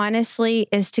night, honestly,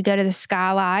 is to go to the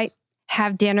Skylight,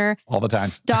 have dinner. All the time.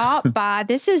 Stop by.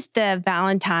 This is the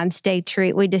Valentine's Day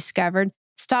treat we discovered.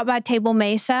 Stop by Table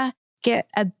Mesa, get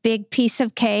a big piece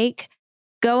of cake,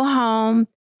 go home,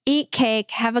 eat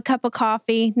cake, have a cup of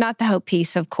coffee, not the whole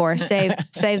piece, of course, save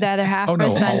the other half for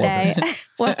Sunday.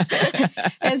 Well,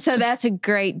 and so that's a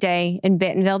great day in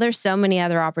Bentonville. There's so many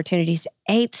other opportunities.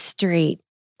 8th Street,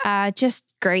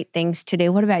 just great things to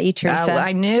do. What about you, Teresa?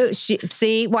 I knew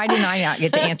see, why didn't I not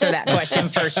get to answer that question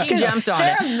first? She jumped on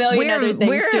it. There are a million other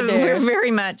things to do. We're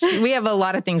very much, we have a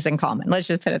lot of things in common. Let's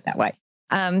just put it that way.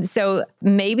 So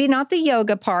maybe not the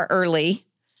yoga part early.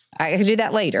 I could do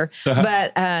that later.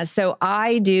 But so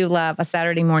I do love a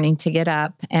Saturday morning to get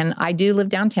up, and I do live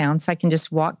downtown, so I can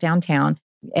just walk downtown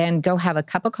and go have a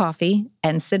cup of coffee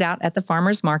and sit out at the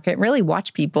farmer's market, really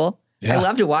watch people. Yeah. I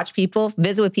love to watch people,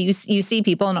 visit with people. You see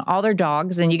people and all their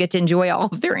dogs, and you get to enjoy all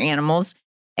of their animals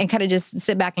and kind of just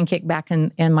sit back and kick back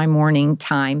in my morning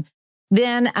time.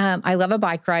 Then I love a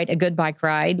bike ride, a good bike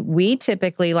ride. We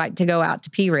typically like to go out to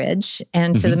Pea Ridge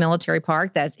and to the military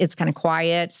park. It's kind of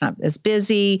quiet. It's not as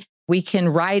busy. We can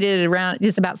ride it around.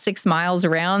 It's about 6 miles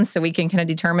around. So we can kind of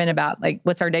determine about like,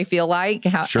 what's our day feel like?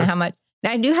 How much.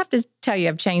 Now, I do have to tell you,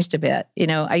 I've changed a bit. You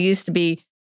know, I used to be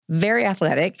very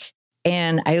athletic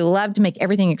and I love to make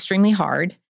everything extremely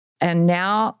hard. And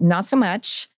now not so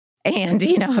much. And,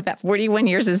 you know, that 41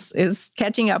 years is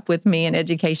catching up with me in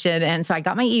education. And so I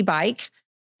got my e-bike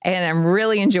and I'm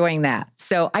really enjoying that.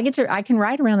 So I can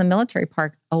ride around the military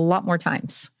park a lot more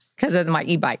times because of my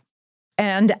e-bike.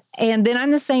 And then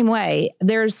I'm the same way.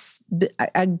 There's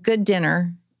a good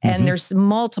dinner and there's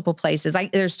multiple places.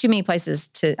 There's too many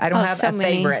places I don't have a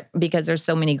favorite because there's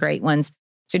so many great ones.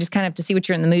 So you just kind of have to see what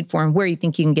you're in the mood for and where you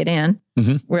think you can get in.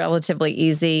 Relatively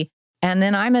easy. And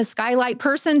then I'm a Skylight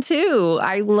person too.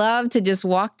 I love to just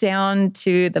walk down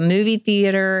to the movie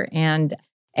theater and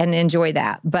enjoy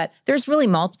that. But there's really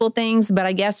multiple things. But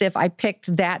I guess if I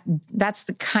picked that's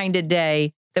the kind of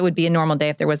day that would be a normal day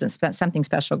if there wasn't something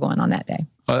special going on that day.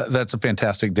 That's a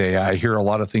fantastic day. I hear a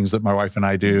lot of things that my wife and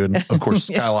I do. And of course,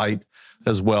 Skylight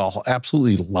as well.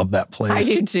 Absolutely love that place. I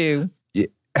do too.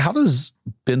 How does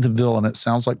Bentonville, and it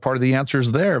sounds like part of the answer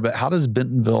is there, but how does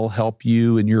Bentonville help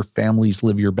you and your families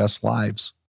live your best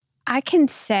lives? I can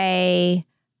say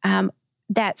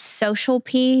that social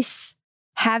piece,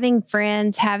 having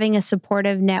friends, having a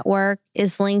supportive network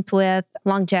is linked with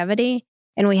longevity,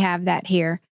 and we have that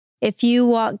here. If you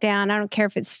walk down, I don't care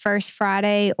if it's First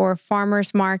Friday or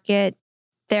Farmer's Market,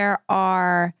 there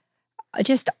are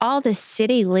just all the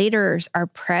city leaders are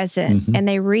present and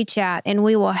they reach out and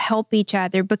we will help each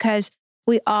other because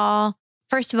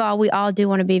first of all, we all do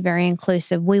want to be very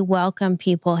inclusive. We welcome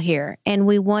people here and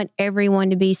we want everyone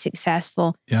to be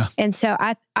successful. Yeah. And so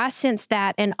I sense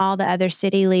that in all the other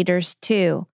city leaders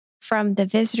too, from the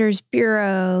Visitors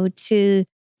Bureau to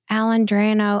Alan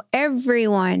Drano,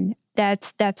 everyone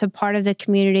that's a part of the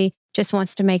community just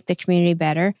wants to make the community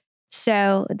better.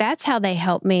 So that's how they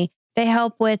help me. They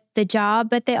help with the job,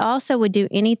 but they also would do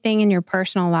anything in your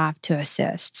personal life to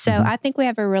assist. So I think we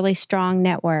have a really strong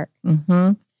network.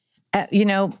 You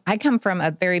know, I come from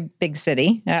a very big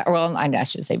city. Well, I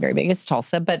should say very big. It's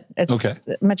Tulsa, but it's a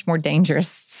much more dangerous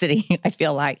city, I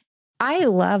feel like. I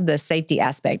love the safety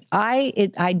aspect.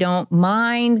 I don't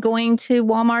mind going to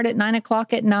Walmart at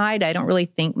 9:00 at night. I don't really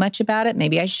think much about it.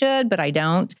 Maybe I should, but I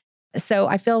don't. So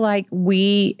I feel like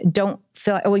we don't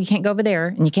feel like, well, you can't go over there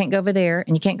and you can't go over there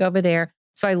and you can't go over there.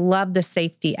 So I love the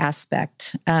safety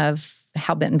aspect of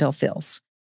how Bentonville feels.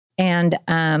 And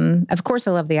of course,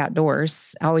 I love the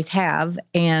outdoors. I always have.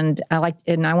 And I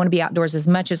want to be outdoors as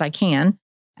much as I can.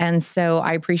 And so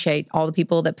I appreciate all the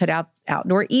people that put out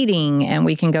outdoor eating, and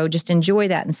we can go just enjoy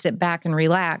that and sit back and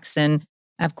relax. And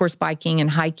of course, biking and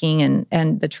hiking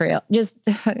and the trail.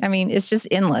 It's just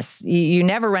endless. You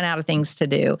never run out of things to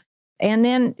do. And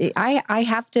then I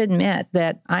have to admit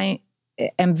that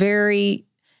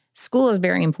school is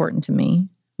very important to me.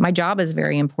 My job is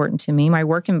very important to me. My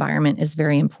work environment is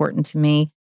very important to me.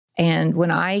 And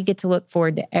when I get to look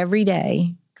forward to every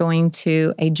day going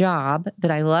to a job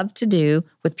that I love to do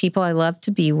with people I love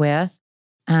to be with,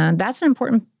 that's an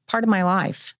important part of my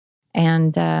life.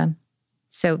 And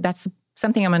so that's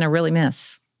something I'm going to really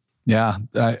miss. Yeah,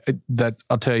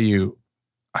 I'll tell you,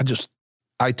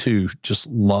 I too just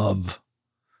love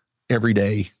every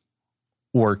day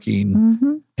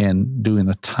working and doing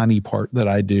the tiny part that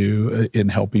I do in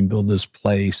helping build this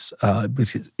place.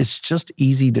 It's just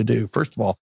easy to do. First of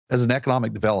all, as an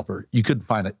economic developer, you couldn't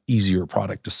find an easier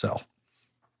product to sell.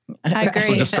 I agree.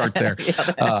 So just start there.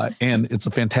 And it's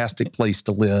a fantastic place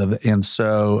to live. And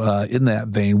so in that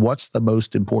vein, what's the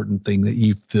most important thing that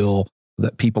you feel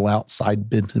that people outside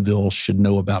Bentonville should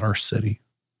know about our city?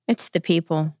 It's the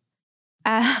people.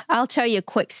 I'll tell you a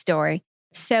quick story.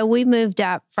 So we moved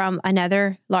up from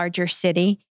another larger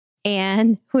city,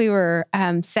 and we were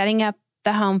setting up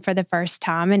the home for the first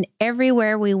time. And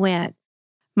everywhere we went,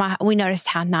 we noticed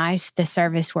how nice the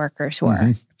service workers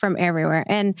were from everywhere.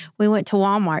 And we went to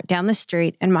Walmart down the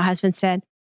street, and my husband said,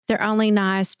 they're only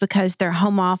nice because their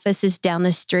home office is down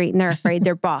the street and they're afraid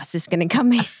their boss is going to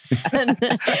come in.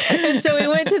 And so we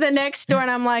went to the next door,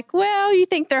 and I'm like, well, you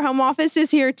think their home office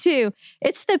is here too.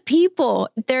 It's the people.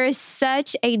 There is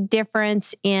such a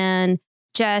difference in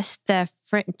just the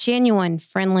genuine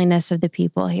friendliness of the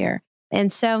people here.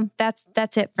 And so that's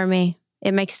it for me.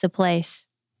 It makes the place.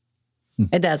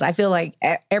 It does. I feel like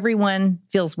everyone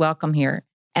feels welcome here.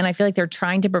 And I feel like they're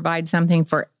trying to provide something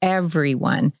for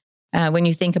everyone. When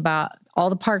you think about all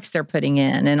the parks they're putting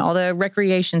in and all the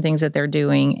recreation things that they're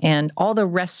doing and all the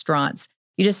restaurants,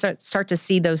 you just start to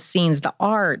see those scenes, the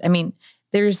art. I mean,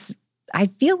 I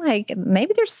feel like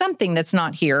maybe there's something that's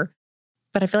not here,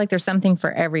 but I feel like there's something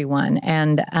for everyone.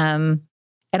 And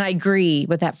I agree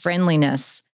with that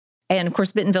friendliness. And of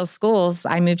course, Bentonville Schools,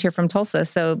 I moved here from Tulsa.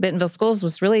 So Bentonville Schools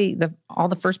was really all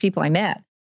the first people I met.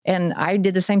 And I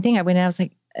did the same thing. I went and I was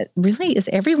like, really? Is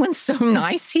everyone so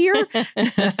nice here?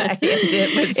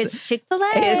 It's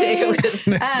Chick-fil-A.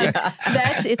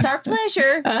 It's our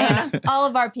pleasure. And all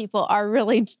of our people are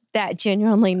really that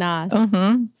genuinely nice.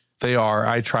 They are.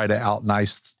 I try to out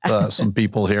nice some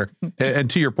people here. And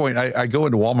to your point, I go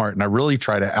into Walmart and I really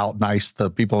try to out nice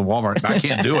the people in Walmart, and I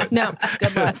can't do it. No,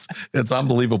 good luck. It's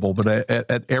unbelievable. But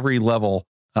at every level,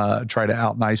 try to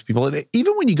out nice people. And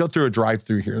even when you go through a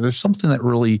drive-through here, there's something that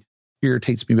really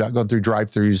irritates me about going through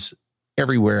drive-thrus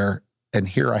everywhere, and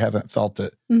here I haven't felt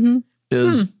it,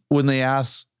 is when they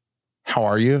ask, how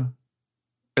are you?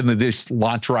 And then they just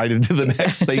launch right into the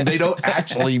next thing. They don't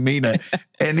actually mean it.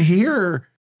 And here,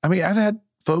 I mean, I've had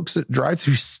folks at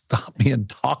drive-thru stop me and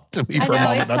talk to me for a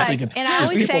moment. I'm thinking, there's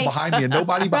people behind me and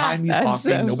nobody behind me is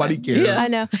honking. Nobody cares. Yeah. I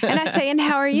know. And I say, and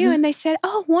how are you? And they said,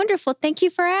 oh, wonderful. Thank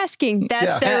you for asking.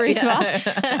 That's their response.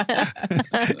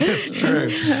 It's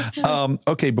true.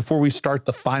 Okay, before we start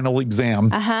the final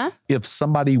exam, if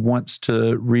somebody wants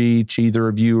to reach either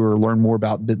of you or learn more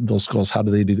about Bentonville Schools, how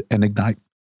do they do and Ignite?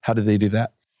 How do they do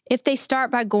that? If they start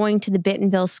by going to the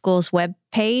Bentonville Schools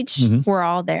webpage, we're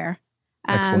all there.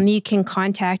 You can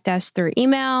contact us through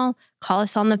email, call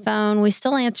us on the phone. We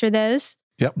still answer those.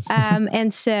 Yep.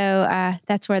 And so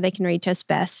that's where they can reach us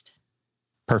best.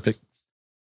 Perfect.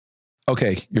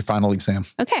 Okay, your final exam.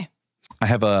 Okay. I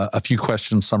have a few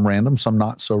questions, some random, some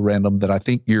not so random, that I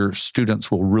think your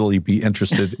students will really be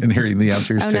interested in hearing the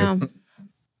answers to. No.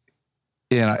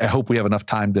 And I hope we have enough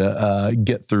time to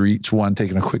get through each one,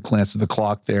 taking a quick glance at the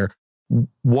clock there.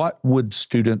 What would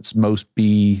students most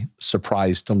be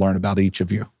surprised to learn about each of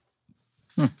you?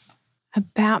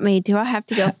 About me? Do I have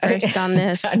to go first on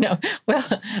this? No. Well,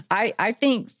 I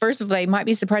think, first of all, they might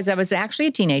be surprised I was actually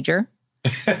a teenager.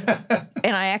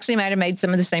 And I actually might have made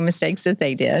some of the same mistakes that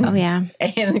they did. Oh, yeah.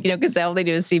 And, because all they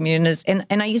do is see me and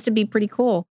I used to be pretty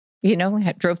cool.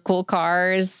 I drove cool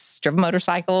cars, drove a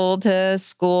motorcycle to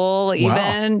school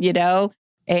even,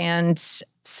 and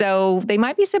so they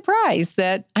might be surprised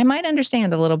that I might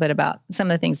understand a little bit about some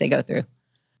of the things they go through.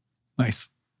 Nice.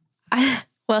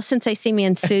 Well, since they see me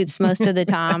in suits most of the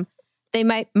time, they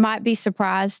might be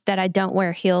surprised that I don't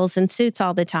wear heels and suits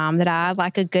all the time, that I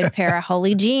like a good pair of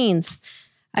holey jeans.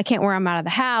 I can't wear them out of the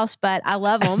house, but I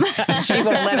love them. She won't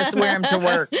let us wear them to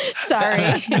work.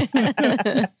 Sorry.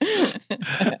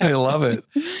 I love it.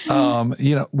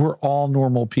 We're all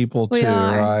normal people too,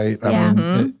 right?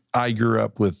 Yeah. I grew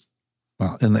up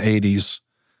in the 80s.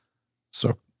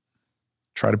 So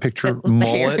try to picture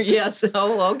mullet. Yes.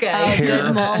 Oh, okay.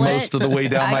 Hair most of the way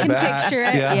down my back. I can picture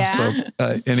it. Yeah.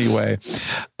 So anyway.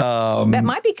 That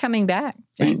might be coming back,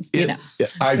 James.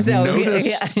 I've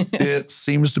noticed it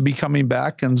seems to be coming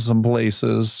back in some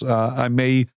places. I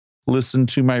may listen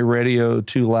to my radio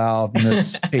too loud and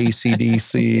it's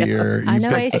AC/DC or I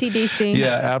know AC/DC.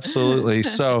 Yeah, absolutely.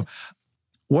 So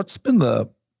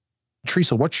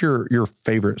Teresa, what's your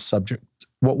favorite subject?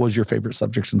 What was your favorite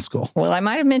subject in school? Well, I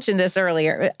might have mentioned this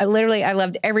earlier. I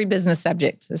loved every business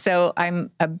subject. So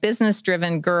I'm a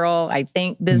business-driven girl. I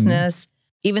think business,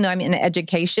 even though I'm in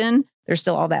education, there's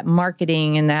still all that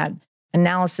marketing and that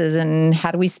analysis and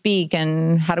how do we speak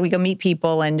and how do we go meet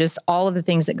people and just all of the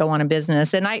things that go on in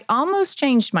business. And I almost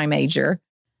changed my major.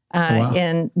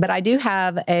 But I do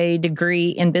have a degree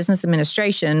in business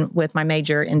administration with my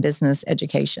major in business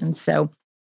education. So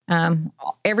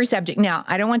every subject. Now,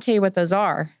 I don't want to tell you what those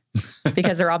are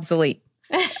because they're obsolete.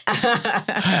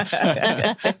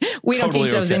 We don't teach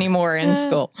those anymore in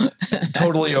school.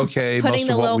 Totally okay. Putting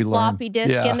the little floppy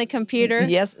disk in the computer.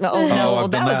 Yes. Oh, no,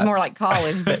 that was more like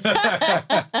college. But.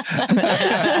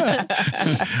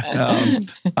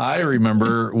 I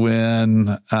remember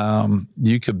when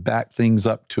you could back things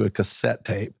up to a cassette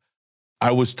tape.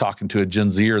 I was talking to a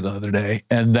Gen Zer the other day,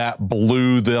 and that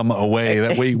blew them away.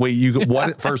 That wait,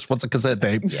 what's a cassette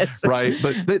tape? Yes. Right?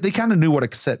 But they kind of knew what a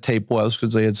cassette tape was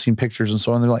because they had seen pictures and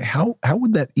so on. They're like, how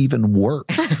would that even work?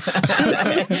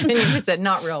 And you said,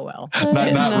 not real well.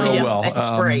 Not real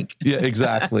well. Break. Yeah,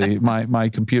 exactly. My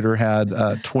computer had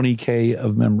 20K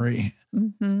of memory.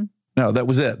 Mm-hmm. No, that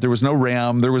was it. There was no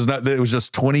RAM. It was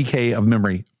just 20K of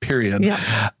memory, period. Yeah.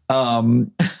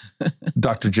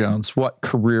 Dr. Jones, what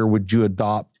career would you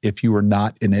adopt if you were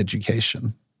not in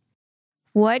education?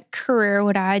 What career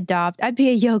would I adopt? I'd be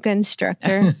a yoga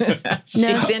instructor.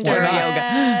 No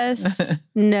stress.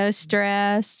 No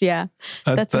stress. Yeah.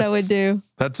 That's what I would do.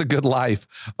 That's a good life.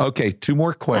 Okay. 2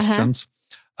 more questions.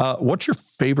 What's your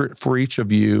favorite for each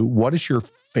of you? What is your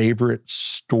favorite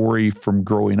story from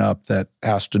growing up that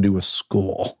has to do with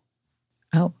school?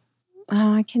 Oh,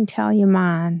 I can tell you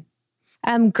mine.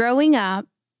 Growing up,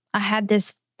 I had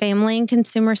this family and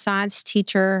consumer science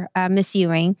teacher, Miss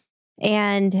Ewing,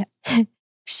 and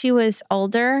she was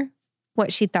older,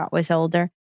 what she thought was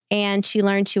older, and she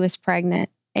learned she was pregnant,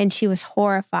 and she was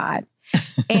horrified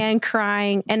and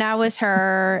crying. And I was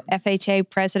her FHA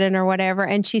president or whatever,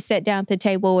 and she sat down at the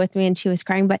table with me and she was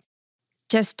crying, but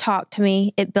just talked to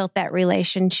me. It built that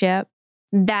relationship.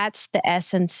 That's the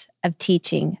essence of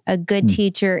teaching. A good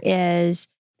teacher is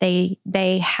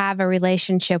they have a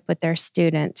relationship with their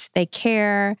students. They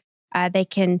care.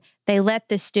 They let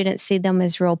the students see them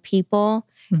as real people.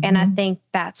 Mm-hmm. And I think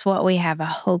that's what we have a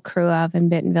whole crew of in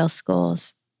Bentonville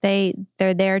schools. They're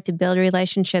there to build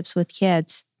relationships with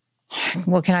kids.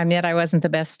 Well, can I admit I wasn't the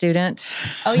best student?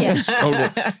 Oh, yeah.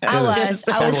 I was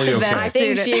the best student. I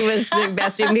think she was the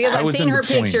best student because I've seen her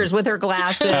pictures with her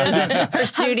glasses and her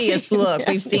studious look.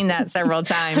 We've seen that several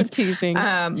times. I'm teasing.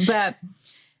 But,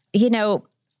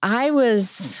 I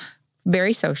was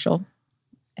very social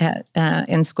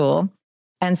in school.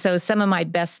 And so some of my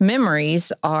best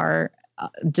memories are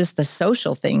just the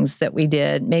social things that we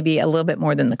did, maybe a little bit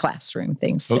more than the classroom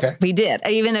things that we did,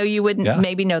 even though you wouldn't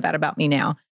maybe know that about me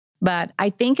now. But I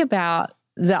think about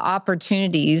the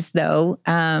opportunities, though,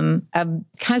 of kind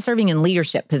of serving in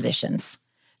leadership positions.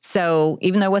 So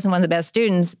even though I wasn't one of the best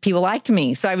students, people liked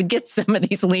me. So I would get some of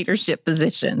these leadership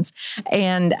positions.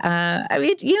 And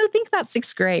think about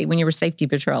 6th grade when you were safety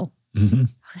patrol,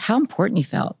 how important you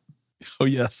felt. Oh,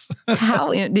 yes.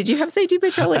 How did you have safety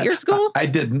patrol at your school? I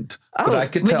didn't, but I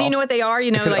could tell. But do you know what they are?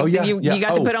 You got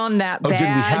to put on that badge. Did we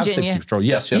have safety patrol?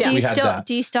 Yes, we had that.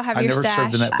 Do you still have your sash? I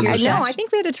never served in that position. No, I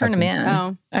think we had to turn them in.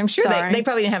 Oh, I'm sure they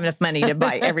probably didn't have enough money to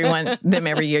buy them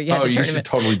every year. You had to turn them in. You should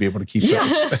totally be able to keep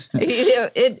those.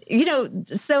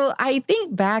 So I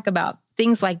think back about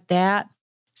things like that,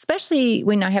 especially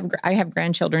when I have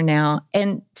grandchildren now,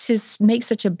 and to make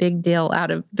such a big deal out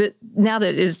of now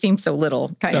that it seems so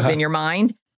little kind of in your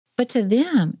mind, but to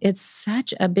them, it's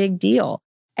such a big deal.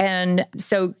 And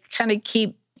so kind of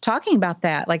keep talking about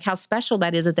that, like how special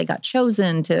that is that they got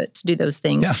chosen to do those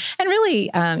things. Yeah. And really,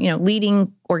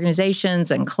 leading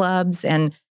organizations and clubs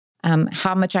and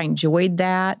how much I enjoyed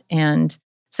that. And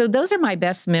so those are my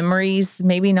best memories,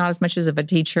 maybe not as much as of a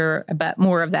teacher, but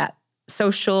more of that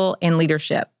social and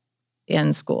leadership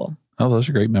in school. Oh, those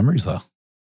are great memories, though.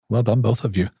 Well done, both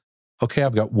of you. Okay,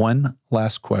 I've got one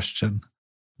last question.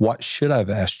 What should I have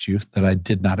asked you that I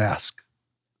did not ask?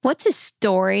 What's a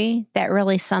story that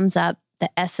really sums up the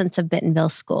essence of Bentonville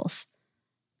schools?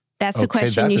 That's a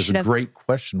question you should have. That is a great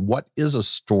question. What is a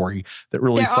story that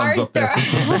really sums up the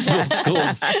essence of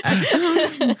Bentonville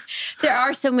schools? There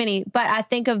are so many, but I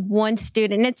think of one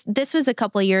student. This was a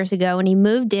couple of years ago, and he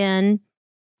moved in,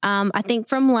 I think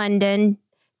from London,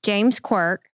 James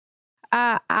Quirk,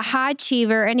 a high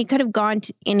achiever, and he could have gone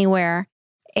to anywhere.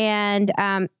 And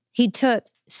he took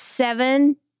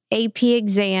 7 AP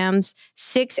exams,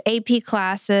 6 AP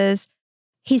classes.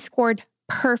 He scored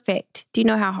perfect. Do you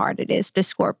know how hard it is to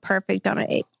score perfect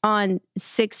on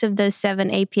 6 of those 7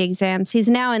 AP exams? He's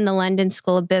now in the London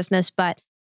School of Business, but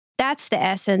that's the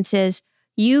essence is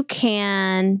you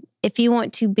can, if you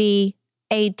want to be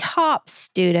a top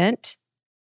student,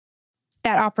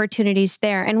 that opportunity's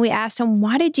there. And we asked him,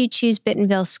 why did you choose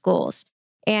Bentonville schools?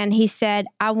 And he said,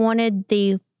 I wanted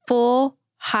the full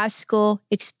high school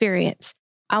experience.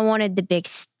 I wanted the big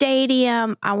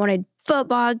stadium. I wanted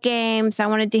football games. I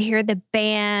wanted to hear the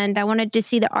band. I wanted to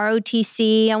see the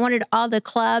ROTC. I wanted all the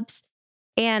clubs.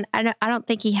 And I don't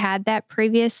think he had that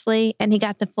previously. And he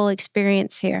got the full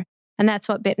experience here. And that's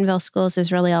what Bentonville Schools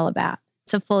is really all about.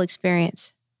 It's a full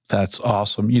experience. That's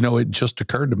awesome. You know, it just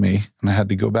occurred to me, and I had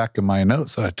to go back in my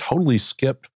notes, that I totally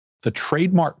skipped the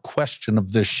trademark question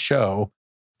of this show.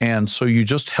 And so you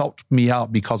just helped me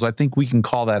out because I think we can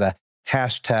call that a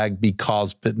hashtag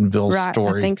because Bentonville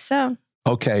story. I think so.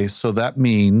 Okay, so that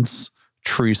means,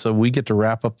 Teresa, we get to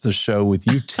wrap up the show with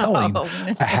you telling a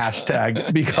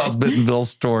hashtag because Bentonville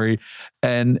story.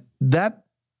 And that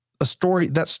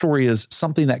story is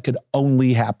something that could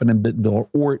only happen in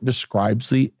Bentonville, or it describes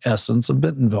the essence of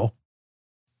Bentonville.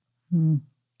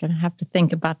 Gonna have to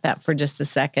think about that for just a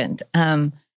second.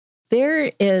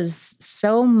 There is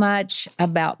so much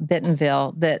about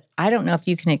Bentonville that I don't know if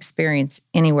you can experience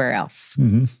anywhere else.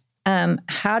 Mm-hmm.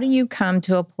 How do you come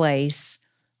to a place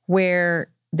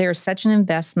where there's such an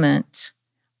investment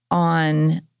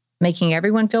on making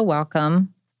everyone feel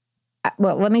welcome?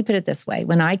 Well, let me put it this way.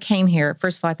 When I came here,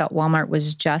 first of all, I thought Walmart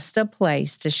was just a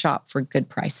place to shop for good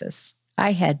prices.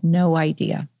 I had no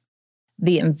idea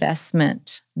the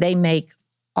investment they make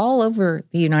all over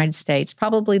the United States,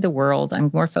 probably the world. I'm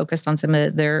more focused on some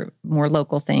of their more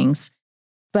local things,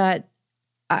 but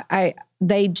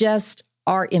they just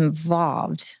are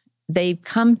involved. They've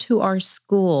come to our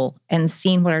school and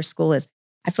seen what our school is.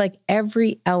 I feel like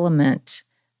every element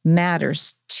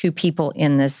matters to people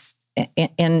in this,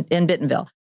 in Bentonville.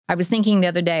 I was thinking the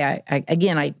other day,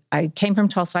 I came from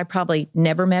Tulsa. I probably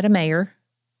never met a mayor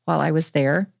while I was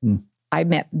there. I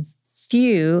met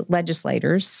few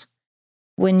legislators.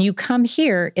 When you come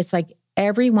here, it's like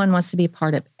everyone wants to be a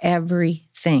part of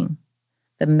everything.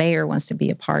 The mayor wants to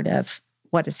be a part of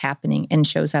what is happening and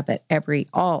shows up at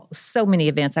so many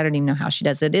events. I don't even know how she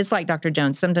does it. It's like Dr.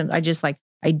 Jones. Sometimes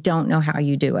I don't know how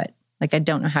you do it. Like, I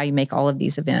don't know how you make all of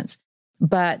these events.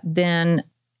 But then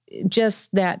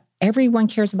just that everyone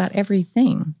cares about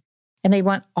everything and they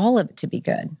want all of it to be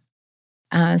good.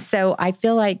 So I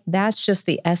feel like that's just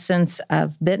the essence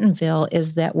of Bentonville,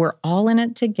 is that we're all in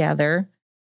it together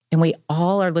and we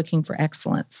all are looking for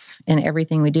excellence in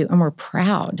everything we do. And we're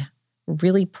proud. We're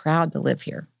really proud to live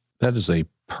here. That is a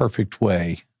perfect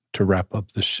way to wrap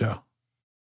up this show.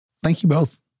 Thank you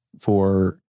both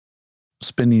for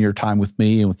spending your time with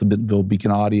me and with the Bentonville Beacon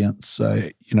audience.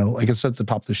 Like I said at the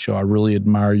top of the show, I really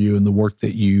admire you and the work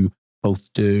that you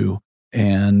both do.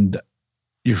 And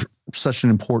you're such an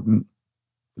important,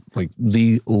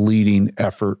 the leading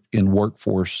effort in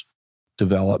workforce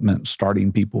development,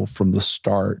 starting people from the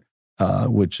start,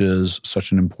 which is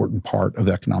such an important part of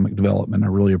economic development. I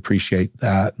really appreciate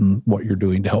that and what you're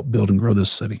doing to help build and grow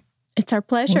this city. It's our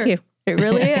pleasure. Thank you. It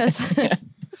really is.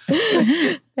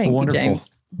 Thank Wonderful. you, James.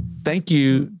 Thank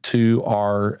you to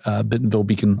our Bentonville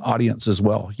Beacon audience as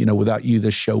well. Without you,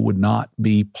 this show would not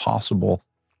be possible.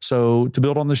 So to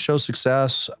build on this show's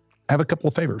success, I have a couple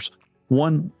of favors.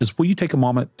 One is, will you take a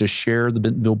moment to share the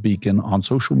Bentonville Beacon on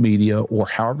social media or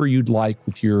however you'd like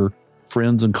with your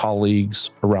friends and colleagues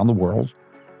around the world?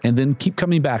 And then keep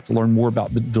coming back to learn more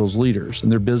about Bentonville's leaders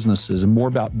and their businesses and more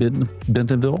about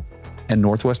Bentonville and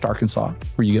Northwest Arkansas,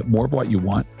 where you get more of what you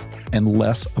want and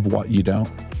less of what you don't.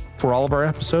 For all of our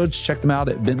episodes, check them out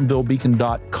at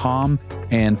bentonvillebeacon.com,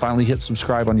 and finally hit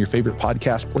subscribe on your favorite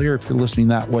podcast player if you're listening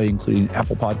that way, including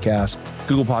Apple Podcasts,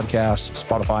 Google Podcasts,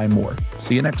 Spotify, and more.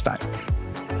 See you next time.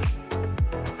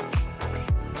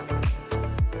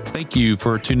 Thank you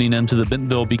for tuning in to the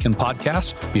Bentonville Beacon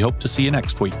podcast. We hope to see you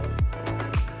next week.